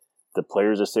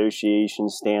Players Association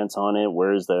stance on it?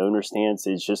 Where's the owner stance?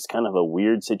 It's just kind of a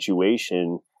weird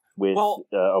situation with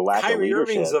a lack of leadership. Kyrie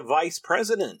Irving's the vice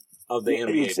president of the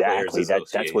NBA exactly. Players Association.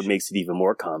 That's what makes it even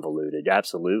more convoluted.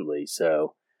 Absolutely.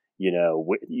 So,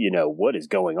 what is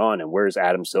going on, and where's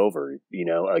Adam Silver?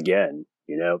 Again,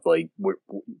 like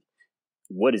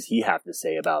what does he have to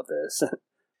say about this?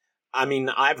 I mean,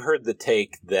 I've heard the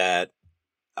take that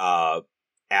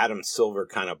Adam Silver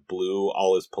kind of blew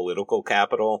all his political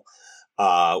capital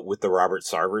with the Robert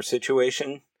Sarver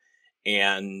situation.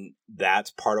 And that's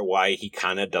part of why he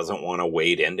kind of doesn't want to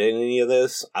wade into any of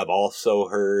this. I've also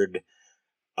heard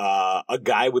a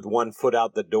guy with one foot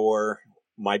out the door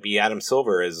might be Adam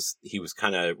Silver, as he was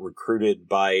kind of recruited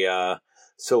by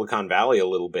Silicon Valley a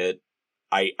little bit.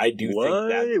 I do think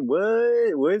that.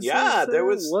 What's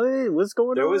going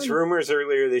on? There was rumors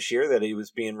earlier this year that he was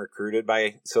being recruited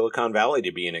by Silicon Valley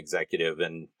to be an executive,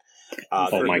 and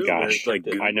oh my gosh,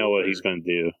 I know what he's going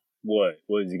to do. What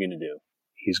is he going to do?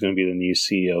 He's going to be the new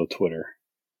CEO of Twitter.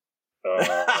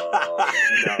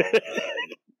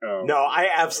 No, I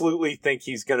absolutely think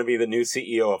he's going to be the new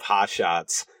CEO of Hot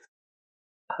Shots.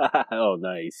 Oh,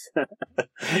 nice.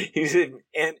 He's an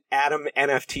Adam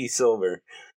NFT Silver.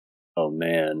 Oh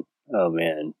man.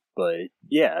 But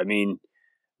yeah, I mean,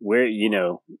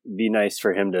 be nice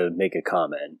for him to make a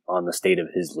comment on the state of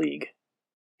his league.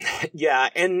 Yeah,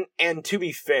 and to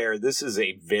be fair, this is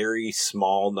a very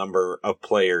small number of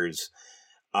players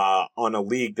on a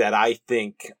league that I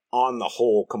think on the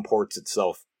whole comports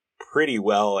itself pretty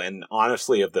well. And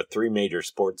honestly, of the three major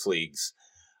sports leagues,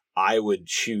 I would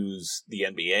choose the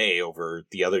NBA over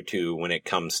the other two when it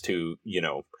comes to,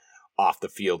 off the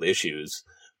field issues.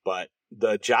 But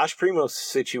the Josh Primo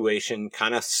situation,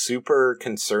 kind of super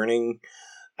concerning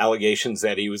allegations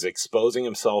that he was exposing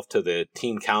himself to the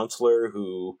team counselor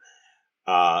who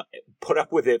put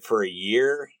up with it for a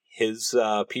year. His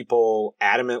people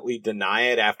adamantly deny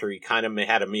it after he kind of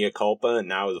had a mea culpa and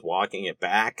now is walking it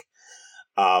back.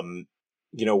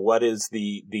 What is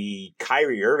the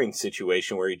Kyrie Irving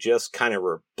situation where he just kind of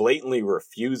blatantly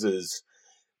refuses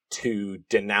to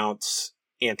denounce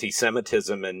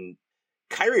anti-Semitism, and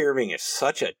Kyrie Irving is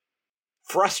such a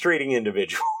frustrating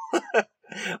individual.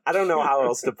 I don't know how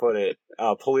else to put it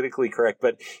politically correct,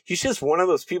 but he's just one of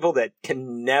those people that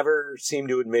can never seem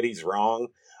to admit he's wrong.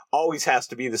 Always has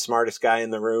to be the smartest guy in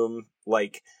the room.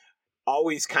 Like,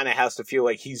 always kind of has to feel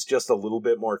like he's just a little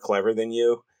bit more clever than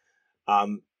you.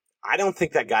 I don't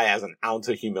think that guy has an ounce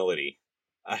of humility.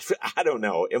 I don't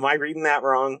know. Am I reading that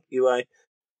wrong, Eli?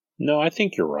 No, I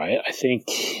think you're right. I think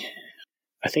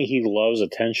he loves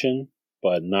attention,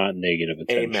 but not negative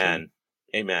attention. Amen.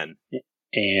 Amen.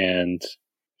 And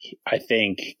I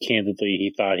think, candidly,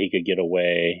 he thought he could get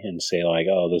away and say, like,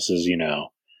 oh, this is,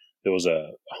 it was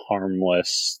a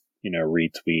harmless,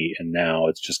 retweet, and now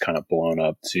it's just kind of blown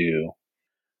up to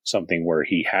something where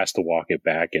he has to walk it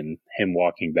back, and him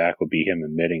walking back would be him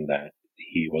admitting that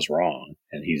he was wrong,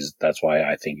 and that's why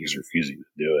I think he's refusing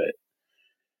to do it.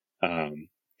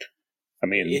 I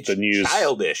mean, it's the news,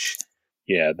 childish.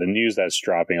 Yeah, the news that's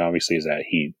dropping obviously is that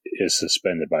he is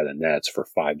suspended by the Nets for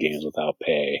 5 games without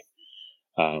pay,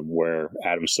 where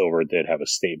Adam Silver did have a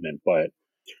statement. But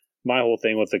my whole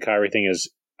thing with the Kyrie thing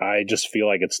is I just feel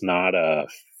like it's not a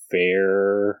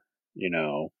fair,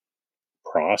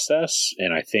 process.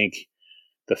 And I think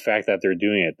the fact that they're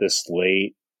doing it this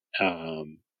late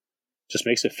just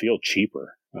makes it feel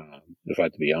cheaper, if I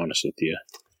have to be honest with you.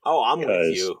 Oh, I'm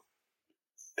with you.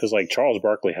 Because like Charles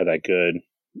Barkley had that good,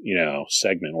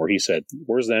 segment where he said,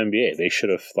 "Where's the NBA? They should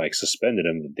have suspended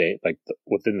him the day,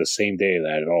 within the same day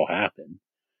that it all happened,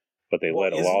 but they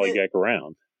let a lollygag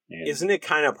around." And isn't it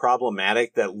kind of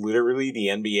problematic that literally the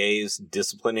NBA's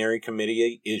disciplinary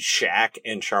committee is Shaq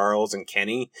and Charles and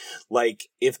Kenny? Like,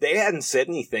 if they hadn't said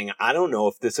anything, I don't know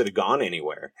if this would have gone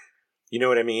anywhere. You know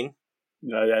what I mean?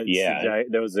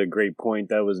 That was a great point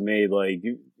that was made. Like,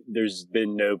 there's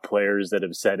been no players that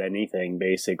have said anything,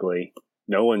 basically.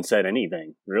 No one said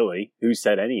anything, really. Who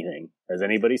said anything? Has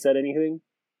anybody said anything?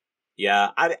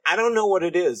 Yeah, I don't know what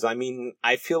it is. I mean,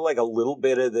 I feel like a little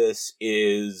bit of this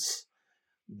is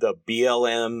the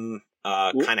BLM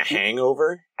kind of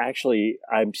hangover. Actually,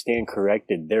 I stand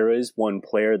corrected. There is one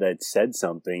player that said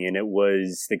something, and it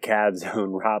was the Cavs'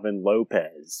 own Robin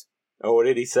Lopez. Oh, what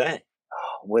did he say?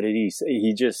 What did he say?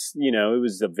 He just, it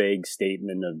was a vague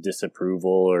statement of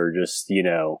disapproval, or just,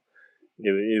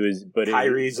 it was, but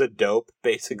Kyrie's a dope,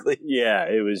 basically. Yeah,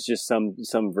 it was just some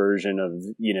version of,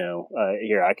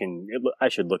 here, I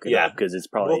should look it up because it's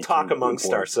probably. We'll talk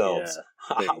amongst ourselves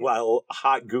while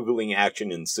hot Googling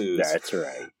action ensues. That's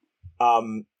right.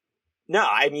 No,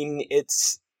 I mean,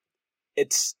 it's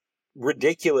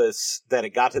ridiculous that it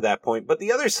got to that point. But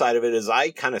the other side of it is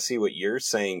I kind of see what you're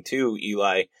saying too,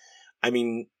 Eli. I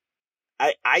mean,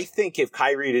 I think if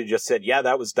Kyrie had just said, yeah,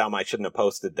 that was dumb, I shouldn't have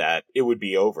posted that, it would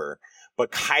be over.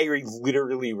 But Kyrie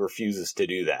literally refuses to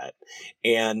do that.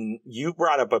 And you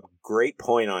brought up a great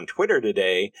point on Twitter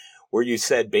today where you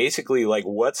said basically, like,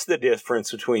 what's the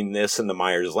difference between this and the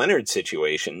Myers-Leonard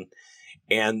situation?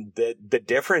 And the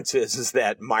difference is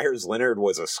that Myers-Leonard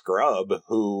was a scrub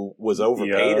who was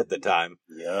overpaid at the time.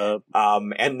 Yep.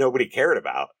 And nobody cared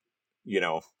about,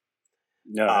 No,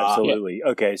 absolutely.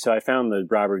 Okay, so I found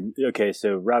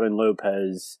so Robin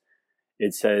Lopez,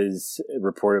 it says,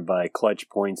 reported by Clutch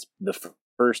Points, the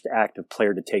first active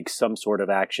player to take some sort of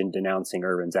action denouncing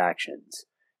Irvin's actions.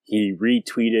 He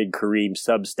retweeted Kareem's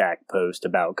Substack post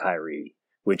about Kyrie,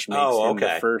 which makes him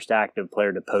the first active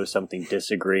player to post something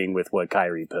disagreeing with what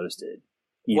Kyrie posted.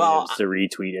 Even if it's a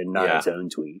retweet and not his own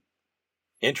tweet.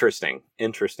 Interesting.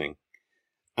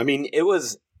 I mean,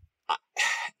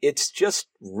 it's just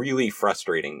really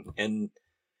frustrating. And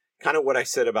kind of what I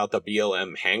said about the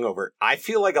BLM hangover, I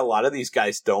feel like a lot of these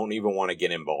guys don't even want to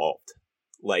get involved.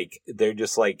 Like, they're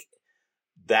just like,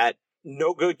 that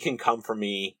no good can come from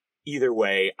me either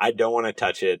way. I don't want to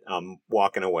touch it. I'm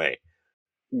walking away.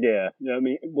 Yeah. I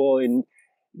mean, and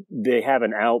they have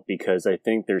an out because I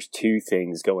think there's two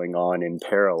things going on in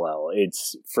parallel.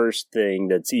 It's first thing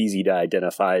that's easy to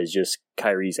identify is just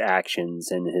Kyrie's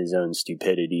actions and his own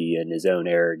stupidity and his own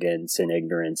arrogance and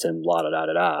ignorance and blah, blah,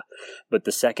 blah, blah. But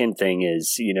the second thing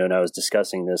is, and I was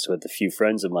discussing this with a few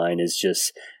friends of mine, is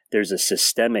just there's a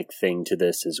systemic thing to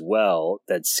this as well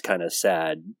that's kind of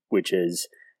sad, which is,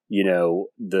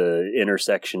 the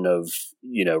intersection of,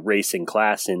 race and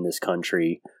class in this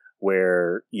country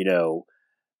where,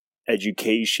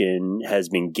 education has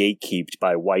been gatekept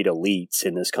by white elites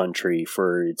in this country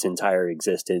for its entire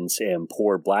existence, and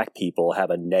poor black people have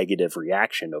a negative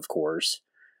reaction, of course,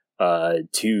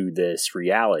 to this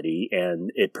reality,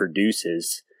 and it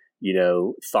produces,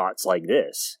 thoughts like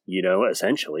this.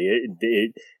 Essentially,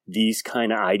 these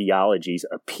kind of ideologies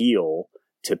appeal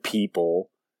to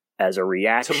people as a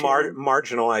reaction to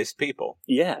marginalized people.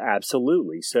 Yeah,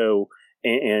 absolutely. So.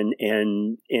 And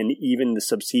even the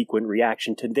subsequent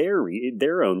reaction to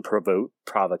their own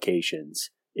provocations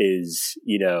is,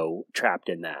 trapped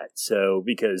in that. So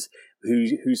because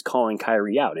who's calling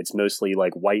Kyrie out? It's mostly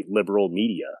like white liberal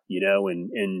media,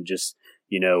 and just,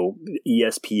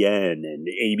 ESPN and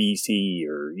ABC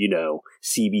or,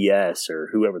 CBS or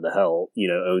whoever the hell,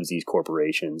 owns these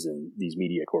corporations and these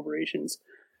media corporations.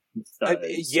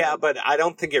 But I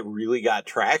don't think it really got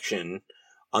traction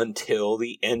until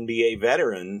the NBA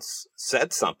veterans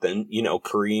said something,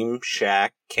 Kareem, Shaq,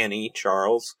 Kenny,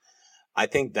 Charles. I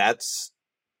think that's,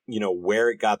 where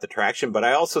it got the traction. But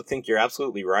I also think you're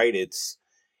absolutely right. It's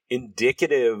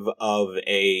indicative of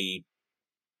a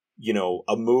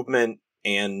movement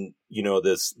and,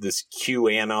 this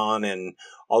QAnon and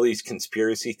all these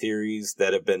conspiracy theories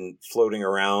that have been floating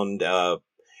around,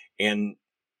 and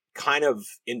kind of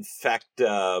infect,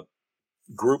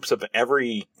 groups of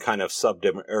every kind of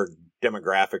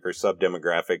demographic or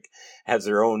subdemographic has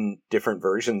their own different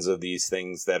versions of these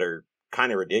things that are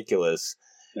kind of ridiculous.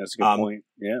 That's a good point.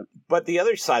 Yeah. But the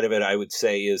other side of it, I would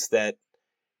say, is that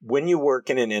when you work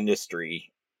in an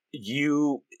industry,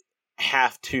 you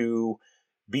have to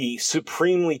be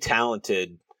supremely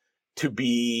talented to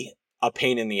be a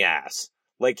pain in the ass.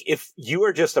 Like, if you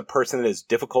are just a person that is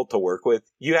difficult to work with,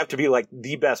 you have to be like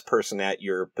the best person at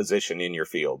your position in your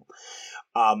field.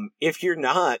 If you're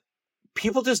not,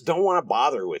 people just don't want to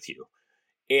bother with you.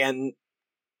 And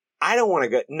I don't want to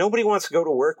go, nobody wants to go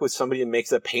to work with somebody that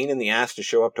makes a pain in the ass to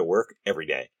show up to work every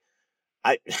day.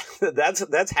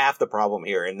 That's half the problem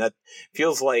here. And that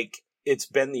feels like it's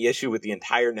been the issue with the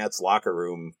entire Nets locker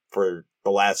room for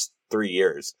the last 3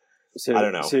 years. So, I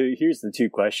don't know. So here's the two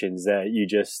questions that you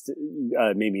just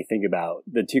made me think about.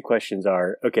 The two questions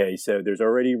are, okay, so there's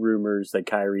already rumors that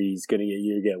Kyrie's going to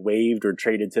either get waived or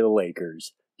traded to the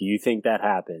Lakers. Do you think that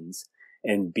happens?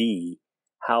 And B,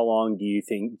 how long do you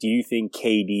think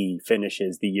KD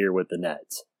finishes the year with the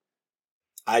Nets?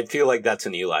 I feel like that's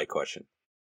an Eli question,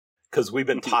 because we've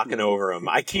been talking over him.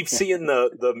 I keep seeing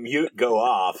the mute go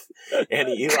off, and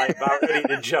Eli about ready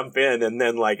to jump in, and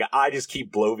then I just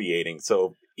keep bloviating.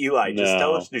 So Eli, just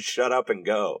tell us to shut up and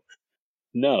go.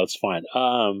 No, it's fine.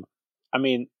 I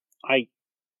mean, I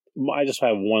just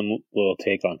have one little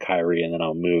take on Kyrie, and then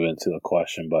I'll move into the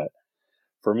question. But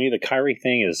for me, the Kyrie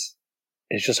thing is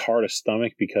just hard to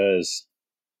stomach because,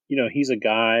 he's a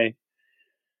guy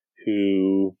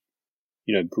who,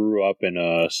 grew up in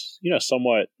a,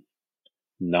 somewhat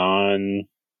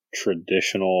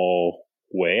non-traditional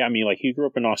way. I mean, he grew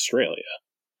up in Australia,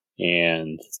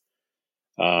 and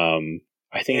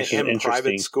I think it's just interesting.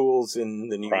 Private schools in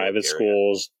the New York area.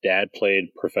 Schools. Dad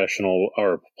played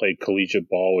played collegiate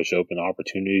ball, which opened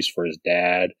opportunities for his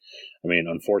dad. I mean,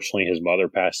 unfortunately, his mother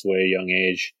passed away at a young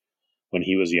age when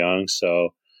he was young.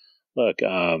 So, look,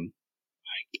 I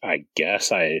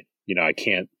guess I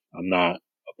can't. I'm not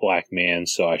a black man,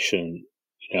 so I shouldn't,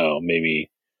 maybe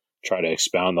try to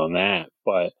expound on that.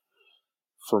 But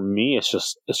for me, it's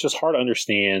just hard to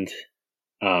understand.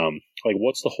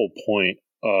 What's the whole point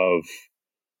of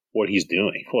what he's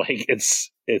doing?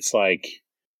 It's like,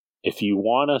 if you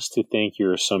want us to think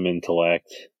you're some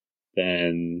intellect,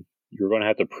 then you're going to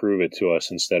have to prove it to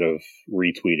us instead of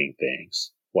retweeting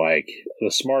things. The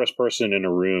smartest person in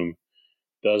a room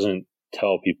doesn't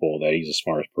tell people that he's the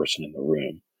smartest person in the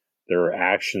room. There are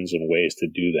actions and ways to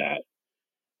do that.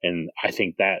 And I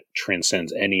think that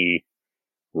transcends any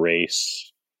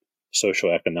race,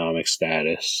 socioeconomic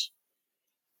status,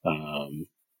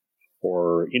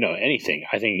 or, anything.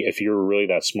 I think if you're really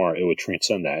that smart, it would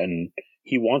transcend that. And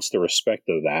he wants the respect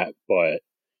of that, but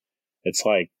it's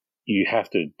you have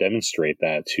to demonstrate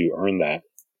that to earn that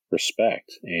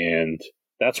respect. And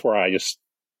that's where I just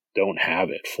don't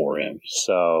have it for him.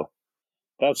 So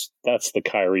that's the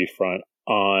Kyrie front.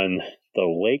 On the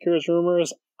Lakers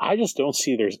rumors, I just don't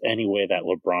see there's any way that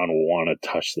LeBron will want to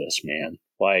touch this, man.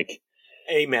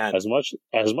 Amen. As much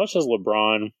as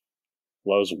LeBron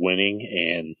loves winning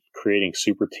and creating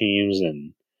super teams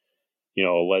and,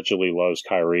 allegedly loves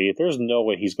Kyrie, there's no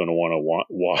way he's going to want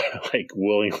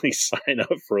willingly sign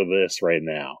up for this right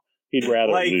now. He'd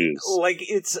rather lose.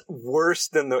 It's worse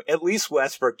than at least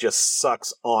Westbrook just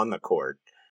sucks on the court.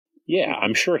 Yeah,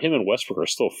 I'm sure him and Westbrook are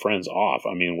still friends off.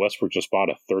 I mean, Westbrook just bought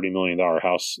a $30 million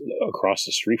house across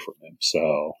the street from him,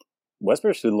 so.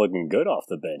 Westbrook's been looking good off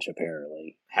the bench,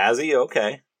 apparently. Has he?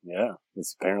 Okay. Yeah,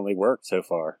 it's apparently worked so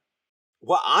far.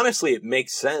 Well, honestly, it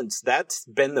makes sense. That's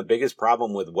been the biggest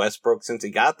problem with Westbrook since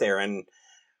he got there, and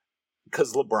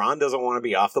because LeBron doesn't want to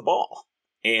be off the ball,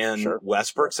 and sure.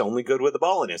 Westbrook's only good with the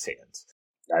ball in his hands.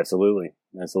 Absolutely.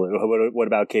 What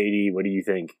about KD? What do you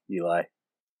think, Eli?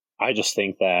 I just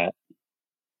think that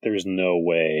there's no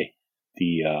way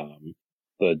the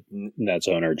Nets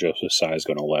owner, Joseph Tsai, is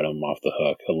going to let him off the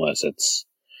hook unless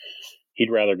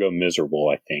he'd rather go miserable,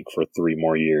 I think, for 3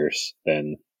 more years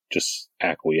than just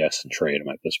acquiesce and trade him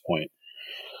at this point.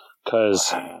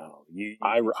 Because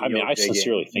I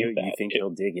sincerely think that. You think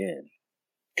he'll dig in?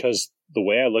 Because the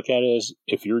way I look at it is,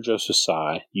 if you're Joseph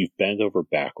Tsai, you've bent over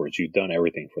backwards, you've done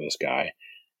everything for this guy,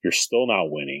 you're still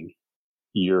not winning.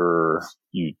 you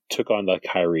took on the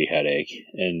Kyrie headache,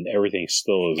 and everything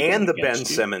still is and the Ben you.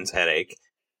 Simmons headache.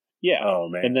 Yeah. Oh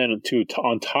man. And then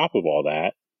on top of all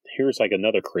that, here's like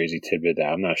another crazy tidbit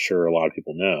that I'm not sure a lot of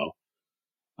people know.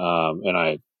 And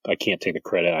I can't take the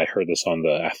credit. I heard this on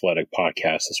the Athletic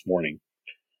podcast this morning.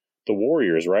 The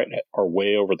Warriors, right, are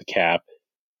way over the cap,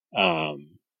 and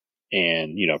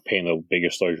paying the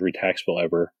biggest luxury tax bill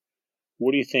ever.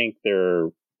 What do you think their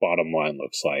bottom line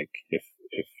looks like? If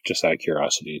just out of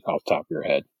curiosity, off the top of your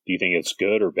head, do you think it's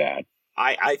good or bad?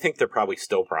 I think they're probably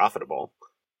still profitable.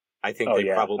 I think they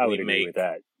probably make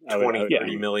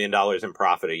 $20-30 million in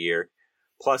profit a year,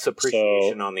 plus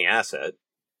appreciation on the asset.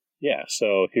 Yeah,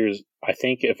 so I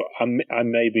think if I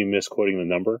may be misquoting the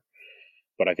number,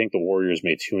 but I think the Warriors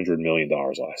made $200 million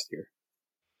last year.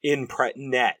 In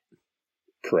net.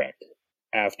 Correct.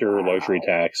 After luxury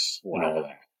tax and all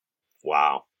that.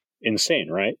 Wow. Insane,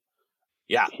 right?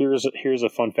 Yeah. Here's a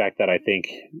fun fact that I think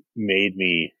made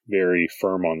me very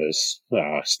firm on this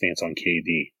stance on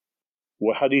KD.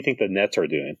 How do you think the Nets are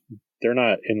doing? They're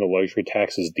not in the luxury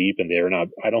taxes deep, and they're not.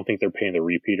 I don't think they're paying the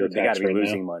repeater tax. They got to be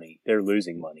losing now. money. They're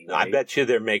losing money. Right? I bet you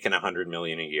they're making $100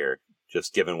 million a year,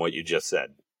 just given what you just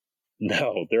said.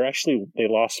 No, they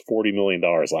lost $40 million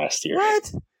last year.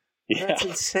 What? Yeah. That's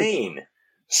insane.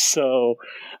 So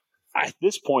at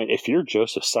this point, if you're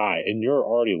Joseph Tsai and you're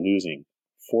already losing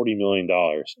 $40 million,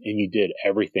 and you did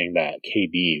everything that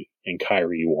KD and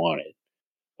Kyrie wanted,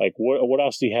 like what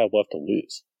else do you have left to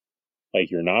lose? Like,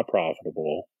 you're not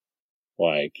profitable.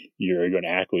 Like, you're going to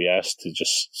acquiesce to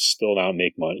just still not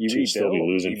make money, to still be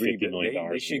losing $50 million.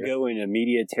 They should go in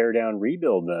immediate teardown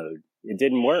rebuild mode. It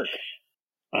didn't work.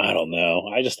 I don't know.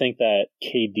 I just think that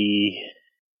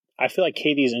I feel like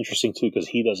KD is interesting too, because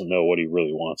he doesn't know what he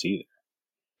really wants either.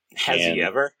 Has he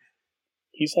ever?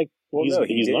 He's like,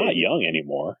 he's not young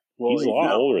anymore. Well, he's a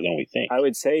lot older than we think. I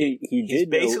would say He's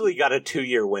basically got a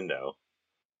 2-year window.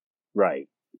 Right.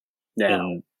 Now.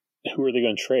 And who are they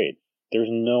going to trade? There's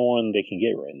no one they can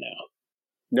get right now.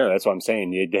 No, that's what I'm saying.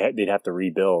 They'd have to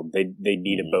rebuild. They'd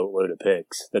need a boatload of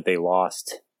picks that they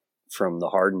lost from the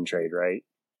Harden trade, right?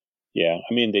 Yeah.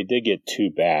 I mean, they did get 2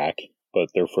 back, but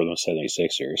they're for the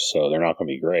 76ers, so they're not going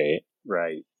to be great.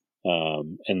 Right.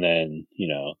 And then,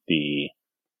 the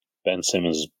Ben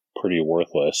Simmons is pretty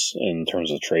worthless in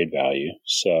terms of trade value.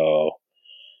 So,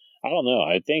 I don't know.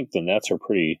 I think the Nets are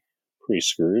pretty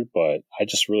screwed, but I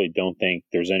just really don't think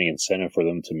there's any incentive for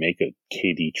them to make a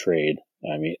KD trade.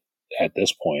 I mean, at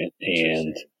this point,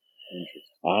 and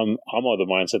I'm of the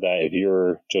mindset that if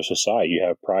you're Joseph Tsai, you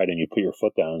have pride and you put your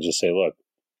foot down and just say, look,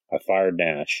 I fired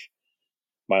Nash.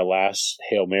 My last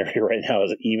Hail Mary right now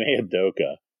is Ime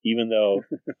Udoka. Even though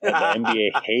the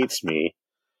NBA hates me,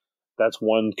 that's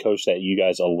one coach that you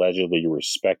guys allegedly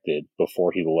respected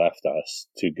before he left us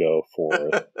to go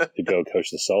coach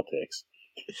the Celtics.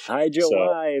 Hi, Joe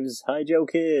Wives. Hi, Joe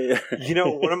Kidd.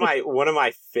 One of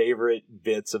my favorite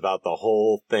bits about the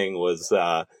whole thing was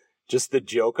just the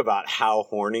joke about how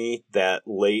horny that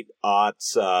late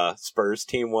aughts Spurs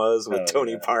team was with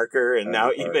Tony Parker and now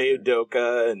Ime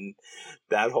Udoka and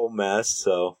that whole mess.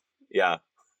 So yeah,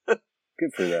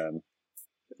 good for them.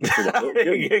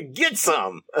 Get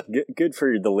some. Good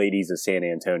for the ladies of San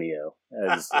Antonio,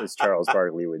 as Charles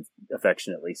Barkley would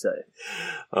affectionately say.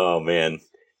 Oh man.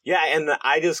 Yeah, and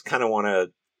I just kind of want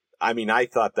to, I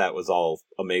thought that was all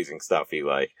amazing stuff,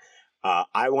 Eli.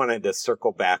 I wanted to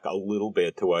circle back a little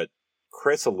bit to what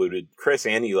Chris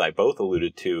and Eli both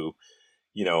alluded to,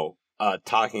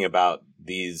 talking about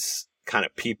these kind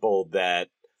of people that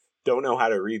don't know how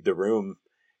to read the room.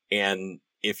 And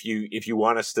if you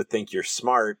want us to think you're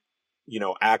smart,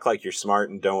 act like you're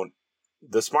smart and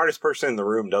the smartest person in the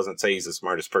room doesn't say he's the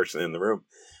smartest person in the room.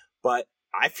 But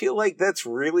I feel like that's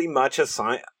really much a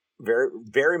sign, very,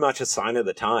 very much a sign of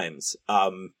the times.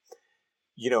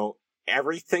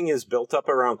 Everything is built up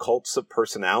around cults of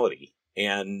personality,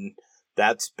 and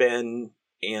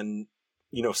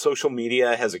social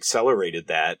media has accelerated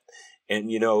that. And,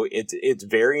 it's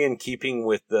very in keeping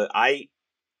with I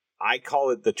call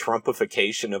it the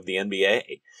Trumpification of the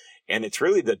NBA. And it's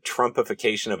really the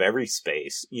Trumpification of every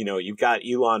space. You've got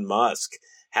Elon Musk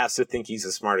has to think he's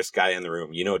the smartest guy in the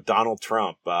room. Donald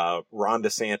Trump, Ron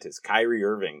DeSantis, Kyrie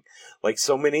Irving. Like,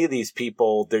 so many of these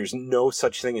people, there's no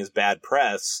such thing as bad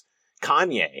press.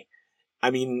 Kanye.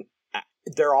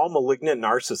 They're all malignant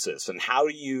narcissists. And how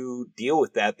do you deal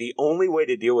with that? The only way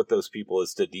to deal with those people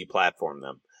is to deplatform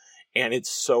them. And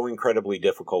it's so incredibly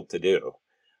difficult to do.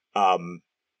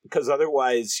 Because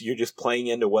otherwise you're just playing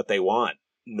into what they want.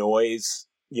 Noise,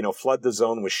 flood the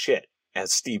zone with shit,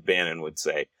 as Steve Bannon would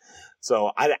say.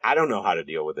 So I don't know how to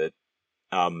deal with it.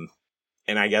 And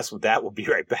I guess with that, we'll be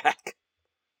right back.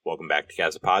 Welcome back to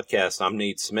Cavs Podcast. I'm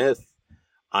Nate Smith.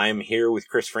 I'm here with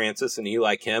Chris Francis and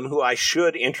Eli Kim, who I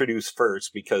should introduce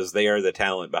first because they are the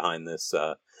talent behind this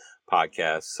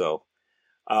podcast. So,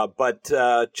 but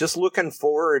just looking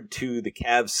forward to the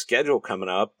Cavs schedule coming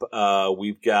up.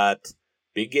 We've got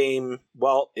big game.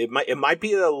 Well, it might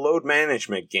be a load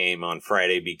management game on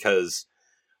Friday because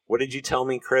what did you tell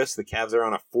me, Chris? The Cavs are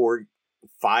on a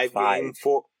 5-game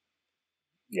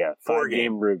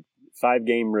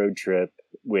road trip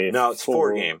with it's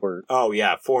 4-game. Oh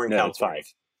yeah, 4 in California. It's 5.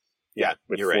 Yeah,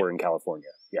 with you're 4 right. in California.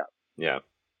 Yeah. Yeah.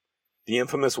 The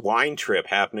infamous wine trip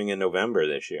happening in November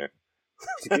this year.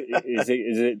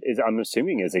 I'm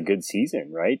assuming it's a good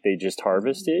season, right? They just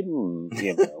harvested and,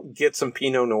 get some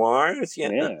Pinot Noirs.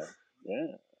 Yeah.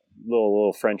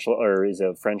 Little French, or is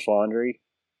it French Laundry?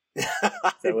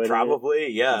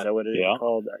 Probably, yeah. Is that what it's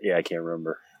called? Yeah, I can't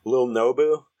remember. Little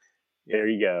Nobu. There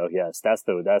you go. Yes, that's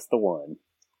the one.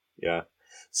 Yeah.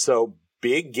 So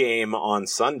big game on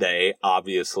Sunday,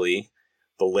 obviously.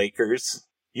 The Lakers.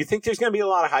 You think there's going to be a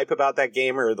lot of hype about that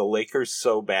game, or are the Lakers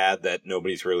so bad that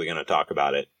nobody's really going to talk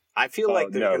about it? I feel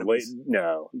like there's going to be...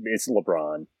 No, it's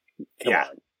LeBron. Come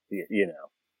on.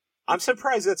 I'm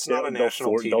surprised it's not a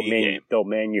national TV game. They'll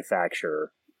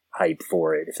manufacture hype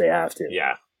for it if they have to.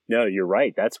 Yeah. No, you're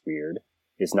right. That's weird.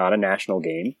 It's not a national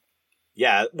game.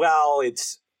 Yeah, well,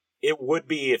 it would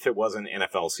be if it wasn't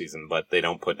NFL season, but they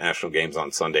don't put national games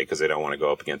on Sunday because they don't want to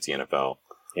go up against the NFL.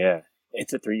 Yeah.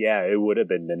 It's a 3. Yeah, it would have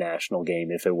been the national game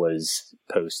if it was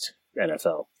post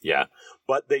NFL. Yeah.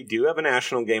 But they do have a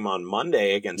national game on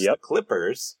Monday against the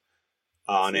Clippers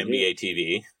on NBA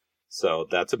TV. So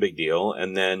that's a big deal.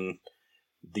 And then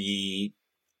the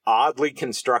oddly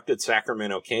constructed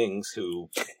Sacramento Kings,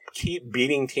 who keep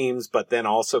beating teams, but then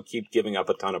also keep giving up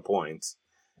a ton of points.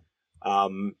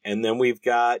 And then we've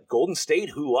got Golden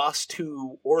State, who lost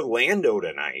to Orlando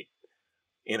tonight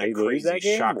in a crazy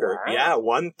shocker. Wow. Yeah,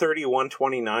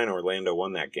 130-129. Orlando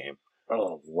won that game.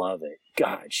 Oh, love it.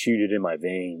 God, shoot it in my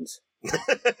veins.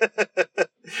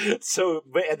 So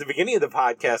at the beginning of the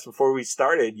podcast, before we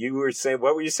started,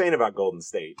 what were you saying about Golden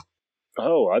State?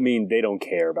 Oh, I mean, they don't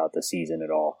care about the season at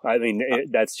all. I mean,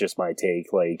 that's just my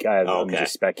take. Like, I'm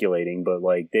just speculating, but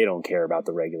like, they don't care about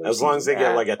the regular season. As long as they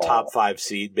get like a top 5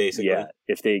 seed, basically. Yeah,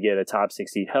 if they get a top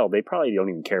 6 seed, hell, they probably don't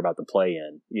even care about the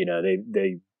play-in.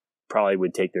 They probably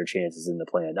would take their chances in the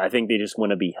play-in. I think they just want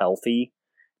to be healthy.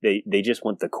 They just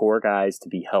want the core guys to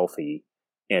be healthy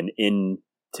and in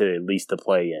to at least the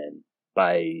play-in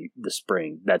by the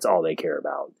spring. That's all they care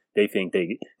about. They think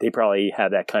they probably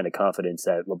have that kind of confidence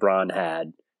that LeBron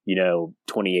had,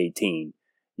 2018.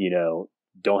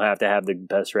 Don't have to have the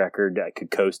best record. I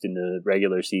could coast in the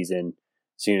regular season.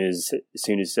 Soon as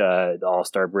the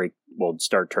All-Star break, we'll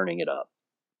start turning it up.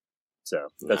 So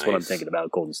that's what I'm thinking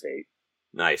about Golden State.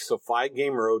 Nice. So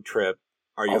 5-game road trip.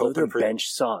 Are you hoping hoping their bench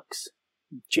sucks?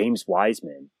 James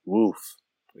Wiseman. Woof.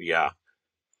 Yeah.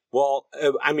 Well,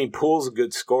 I mean, Poole's a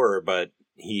good scorer, but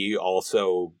he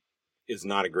also is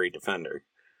not a great defender.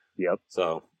 Yep.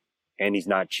 So, and he's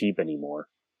not cheap anymore.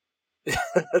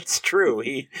 That's true.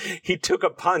 He took a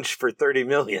punch for $30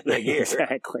 million a year.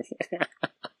 Exactly.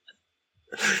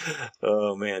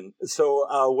 Oh man.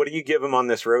 So, what do you give him on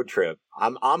this road trip?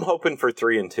 I'm hoping for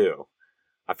 3-2.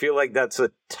 I feel like that's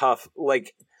a tough.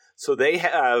 So they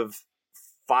have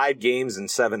 5 games in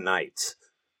 7 nights.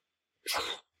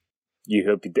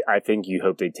 I think you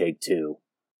hope they take 2,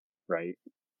 right?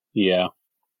 Yeah.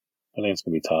 I think it's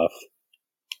going to be tough.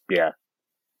 Yeah.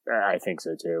 I think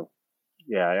so too.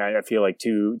 Yeah, I feel like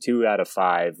 2 out of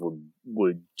 5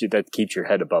 would that keeps your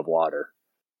head above water.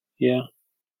 Yeah.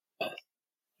 I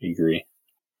agree.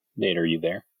 Nate, are you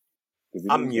there?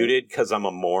 I'm muted because I'm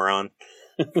a moron.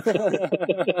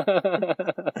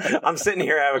 I'm sitting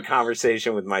here having a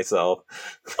conversation with myself.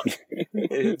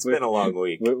 It's been a long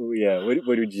week.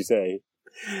 What did you say?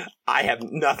 I have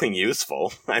nothing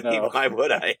useful. I mean, why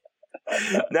would I?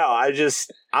 No,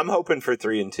 I'm hoping for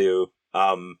 3-2.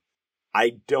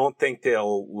 I don't think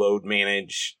they'll load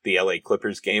manage the LA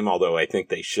Clippers game, although I think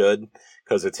they should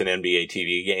because it's an NBA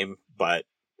TV game. But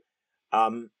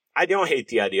I don't hate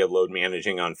the idea of load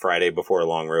managing on Friday before a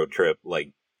long road trip.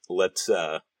 Like, let's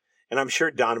and I'm sure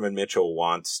Donovan Mitchell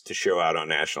wants to show out on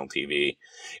national TV.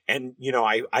 And,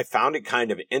 I found it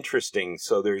kind of interesting.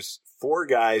 So there's 4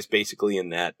 guys basically in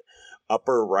that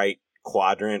upper right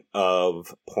quadrant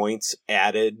of points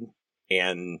added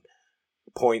and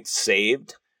points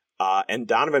saved. And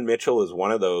Donovan Mitchell is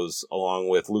one of those, along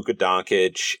with Luka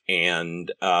Doncic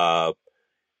and Jokic,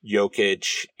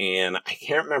 and I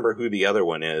can't remember who the other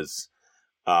one is.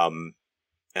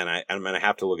 And I'm going to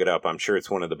have to look it up. I'm sure it's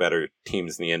one of the better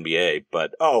teams in the NBA.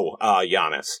 But,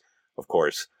 Giannis. of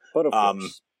course. But of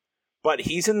course. But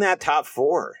he's in that top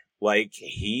 4. Like,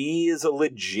 he is a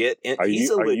legit... Are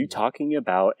you talking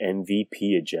about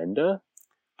MVP agenda?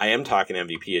 I am talking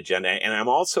MVP agenda, and I'm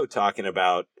also talking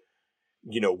about,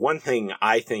 one thing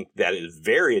I think that is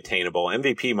very attainable.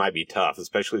 MVP might be tough,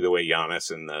 especially the way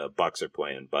Giannis and the Bucks are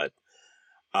playing, but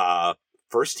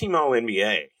first team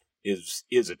All-NBA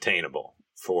is attainable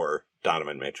for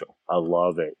Donovan Mitchell. I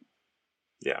love it.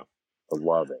 Yeah. I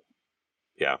love it.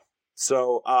 Yeah.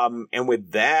 So, and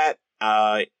with that,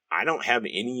 I don't have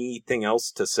anything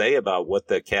else to say about what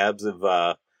the Cavs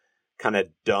have kind of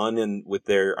done with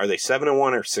their. Are they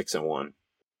 7-1 or 6-1?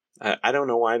 I don't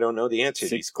know why I don't know the answer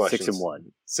to these questions.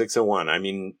 6-1. 6-1. I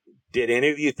mean, did any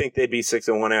of you think they'd be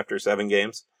 6-1 after 7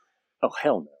 games? Oh,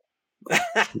 hell no.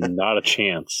 Not a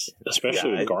chance,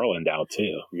 especially with Garland out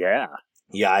too. Yeah.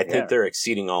 Yeah, I think they're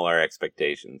exceeding all our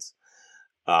expectations.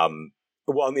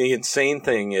 Well, the insane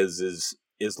thing is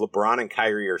LeBron and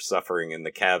Kyrie are suffering, and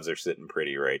the Cavs are sitting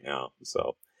pretty right now.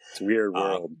 So it's a weird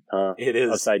world, huh? It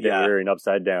is upside down. We're in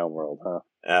upside down world, huh?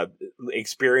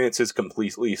 Experience is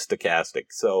completely stochastic.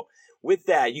 So with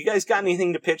that, you guys got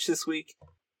anything to pitch this week?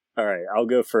 All right, I'll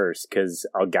go first because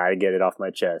I gotta get it off my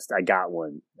chest. I got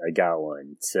one.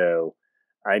 So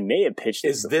I may have pitched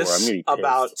this before. Is this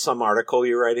about some article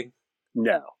you're writing?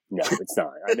 No, it's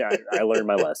not. I learned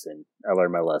my lesson.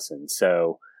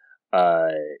 So,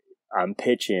 I'm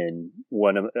pitching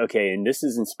and this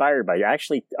is inspired by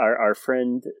actually our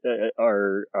friend,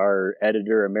 our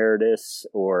editor emeritus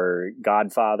or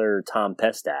godfather, Tom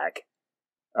Pestak,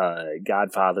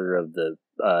 godfather of the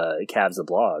Cavs the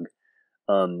blog.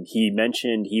 He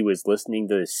mentioned he was listening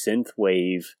to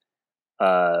synthwave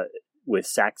with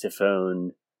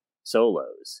saxophone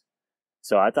solos.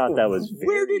 So I thought that was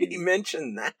Where did he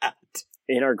mention that?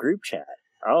 In our group chat.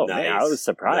 Oh, nice. Man, I was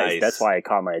surprised. Nice. That's why it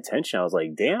caught my attention. I was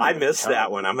like, damn. I missed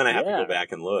that one. I'm going to have to go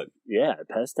back and look. Yeah,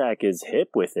 Pestak is hip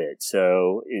with it.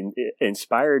 So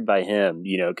inspired by him,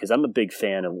 because I'm a big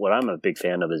fan of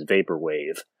is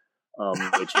vaporwave,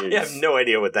 which is... I have no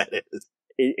idea what that is.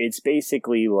 It's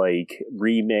basically like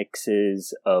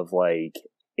remixes of like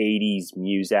 80s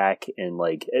music and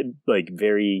like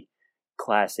very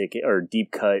classic or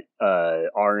deep cut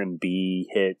R&B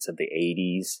hits of the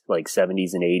 80s, like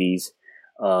 70s and 80s.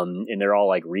 And they're all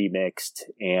like remixed,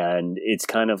 and it's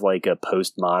kind of like a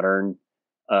postmodern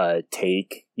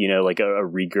take, like a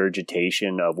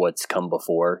regurgitation of what's come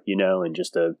before, and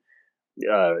they're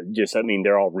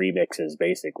all remixes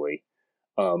basically.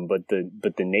 But the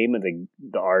name of the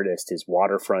artist is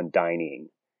Waterfront Dining,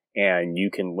 and you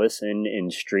can listen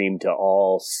and stream to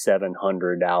all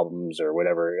 700 albums or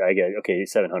whatever.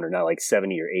 700, not like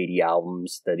 70 or 80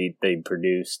 albums that they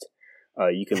produced.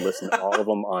 You can listen to all of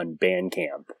them on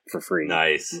Bandcamp for free.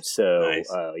 Nice. So,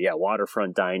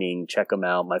 Waterfront Dining, check them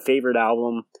out. My favorite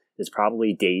album is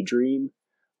probably Daydream.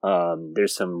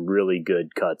 There's some really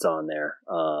good cuts on there.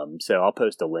 So I'll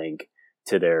post a link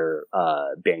to their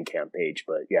Bandcamp page.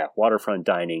 But yeah, Waterfront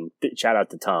Dining. Shout out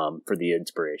to Tom for the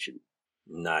inspiration.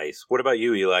 Nice. What about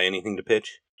you, Eli? Anything to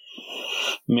pitch?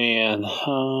 Man,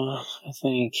 I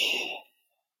think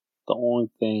the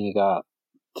only thing I got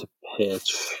to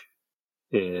pitch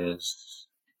is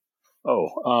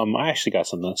I actually got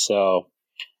something. So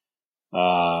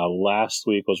last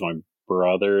week was my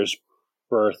brother's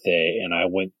birthday, and I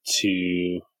went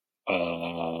to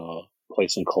a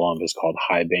place in Columbus called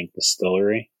High Bank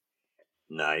Distillery.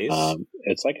 Nice.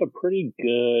 It's like a pretty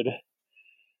good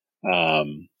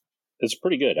it's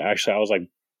pretty good. Actually, I was like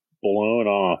blown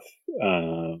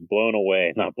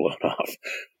away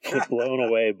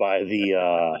by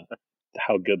the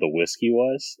how good the whiskey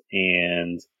was.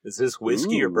 And is this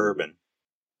whiskey or bourbon?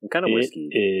 What kind of whiskey?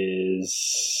 It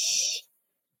is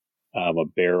a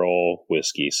barrel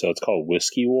whiskey. So it's called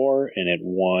Whiskey War, and it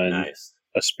won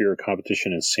a spirit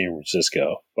competition in San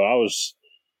Francisco. But I was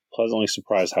pleasantly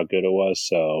surprised how good it was.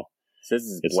 So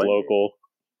it's local,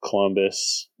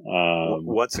 Columbus.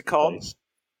 What's it called?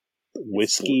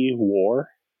 Whiskey War.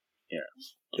 Yeah.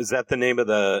 Is that the name of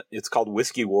it's called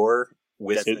Whiskey War?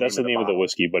 That's the name of the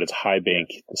whiskey, but it's High Bank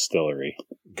Distillery.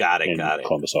 Got it.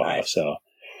 Columbus, Ohio. Nice. So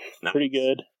pretty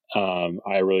good.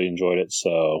 I really enjoyed it.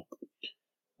 So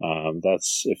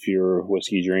that's, if you're a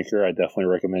whiskey drinker, I definitely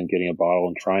recommend getting a bottle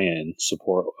and trying it and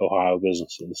support Ohio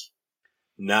businesses.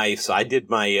 Nice. I did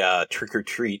my trick or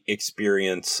treat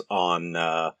experience on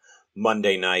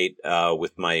Monday night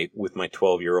with my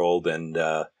 12-year-old, and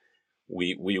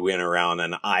we went around,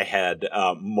 and I had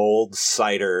mulled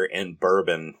cider and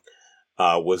bourbon.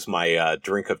 Was my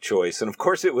drink of choice. And of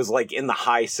course it was like in the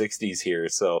high 60s here.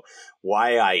 So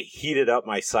why I heated up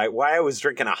why I was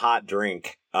drinking a hot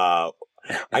drink,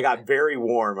 I got very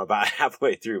warm about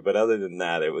halfway through, but other than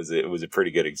that, it was a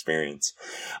pretty good experience.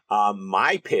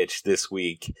 My pitch this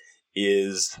week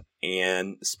is,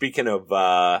 and speaking of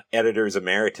editors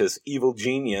emeritus, Evil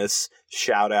Genius,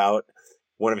 shout out,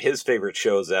 one of his favorite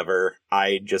shows ever.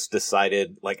 I just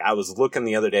decided, like, I was looking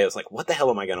the other day, I was like, what the hell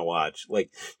am I going to watch?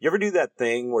 Like, you ever do that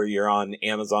thing where you're on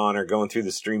Amazon or going through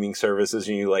the streaming services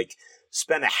and you, like,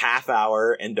 spend a half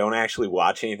hour and don't actually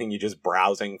watch anything, you're just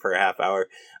browsing for a half hour?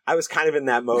 I was kind of in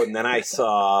that mode, and then I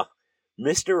saw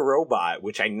Mr. Robot,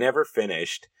 which I never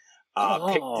finished.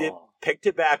 Picked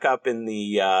it back up in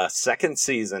the second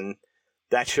season.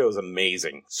 That show's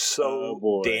amazing.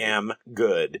 So damn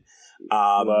good.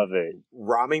 Love it.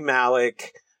 Rami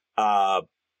Malek,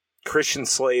 Christian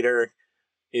Slater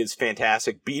is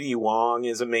fantastic. B.D. Wong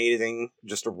is amazing.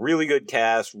 Just a really good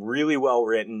cast, really well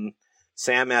written.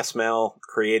 Sam Esmail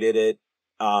created it.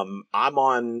 I'm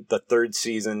on the third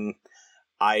season.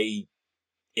 It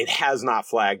has not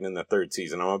flagged in the third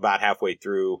season. I'm about halfway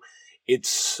through. It's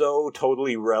so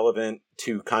totally relevant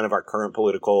to kind of our current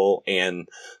political and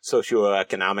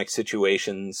socioeconomic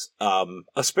situations,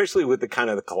 especially with the kind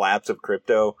of the collapse of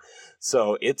crypto.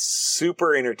 So it's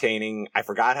super entertaining. I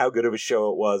forgot how good of a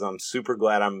show it was. I'm super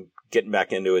glad I'm getting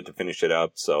back into it to finish it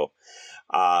up. So,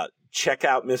 check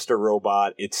out Mr.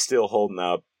 Robot. It's still holding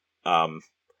up.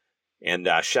 And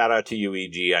shout out to you,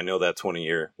 EG. I know that's one of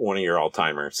your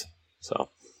all-timers. So,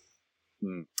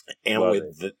 and Love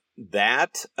with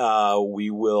that,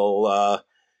 we will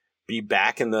be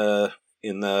back in the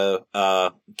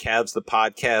Cavs the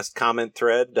Podcast comment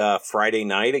thread Friday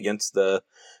night against the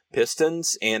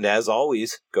Pistons. And as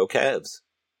always, go Cavs.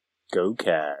 Go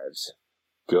Cavs.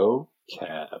 Go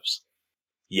Cavs.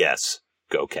 Yes,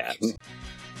 go Cavs.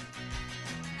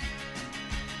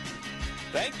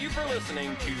 Thank you for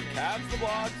listening to Cavs the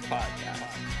Blogs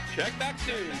podcast. Check back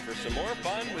soon for some more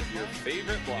fun with your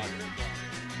favorite bloggers.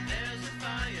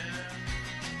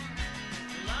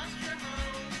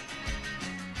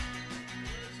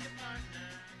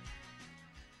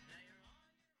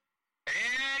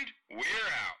 And we're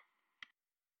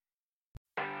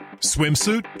out.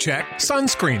 Swimsuit? Check.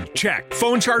 Sunscreen? Check.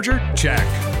 Phone charger? Check.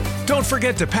 Don't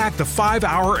forget to pack the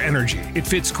 5-Hour Energy. It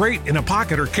fits great in a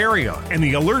pocket or carry-on, and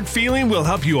the alert feeling will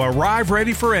help you arrive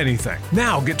ready for anything.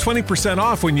 Now get 20%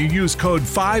 off when you use code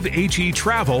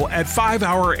 5HETRAVEL at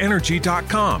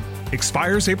 5hourenergy.com.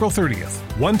 Expires April 30th.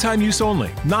 One-time use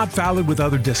only. Not valid with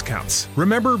other discounts.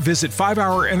 Remember, visit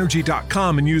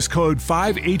 5hourenergy.com and use code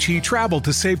 5HETRAVEL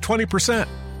to save 20%.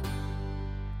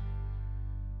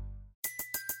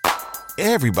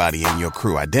 Everybody in your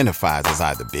crew identifies as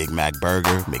either Big Mac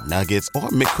Burger, McNuggets, or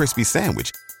McCrispy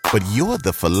Sandwich. But you're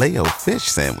the Filet-O-Fish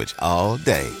Sandwich all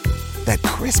day. That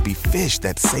crispy fish,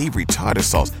 that savory tartar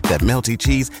sauce, that melty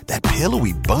cheese, that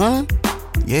pillowy bun.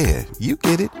 Yeah, you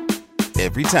get it.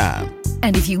 Every time.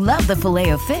 And if you love the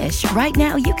Filet-O-Fish, right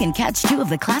now you can catch two of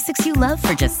the classics you love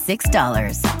for just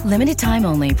 $6. Limited time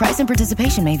only. Price and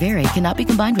participation may vary. Cannot be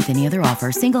combined with any other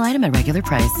offer. Single item at regular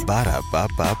price.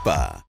 Ba-da-ba-ba-ba.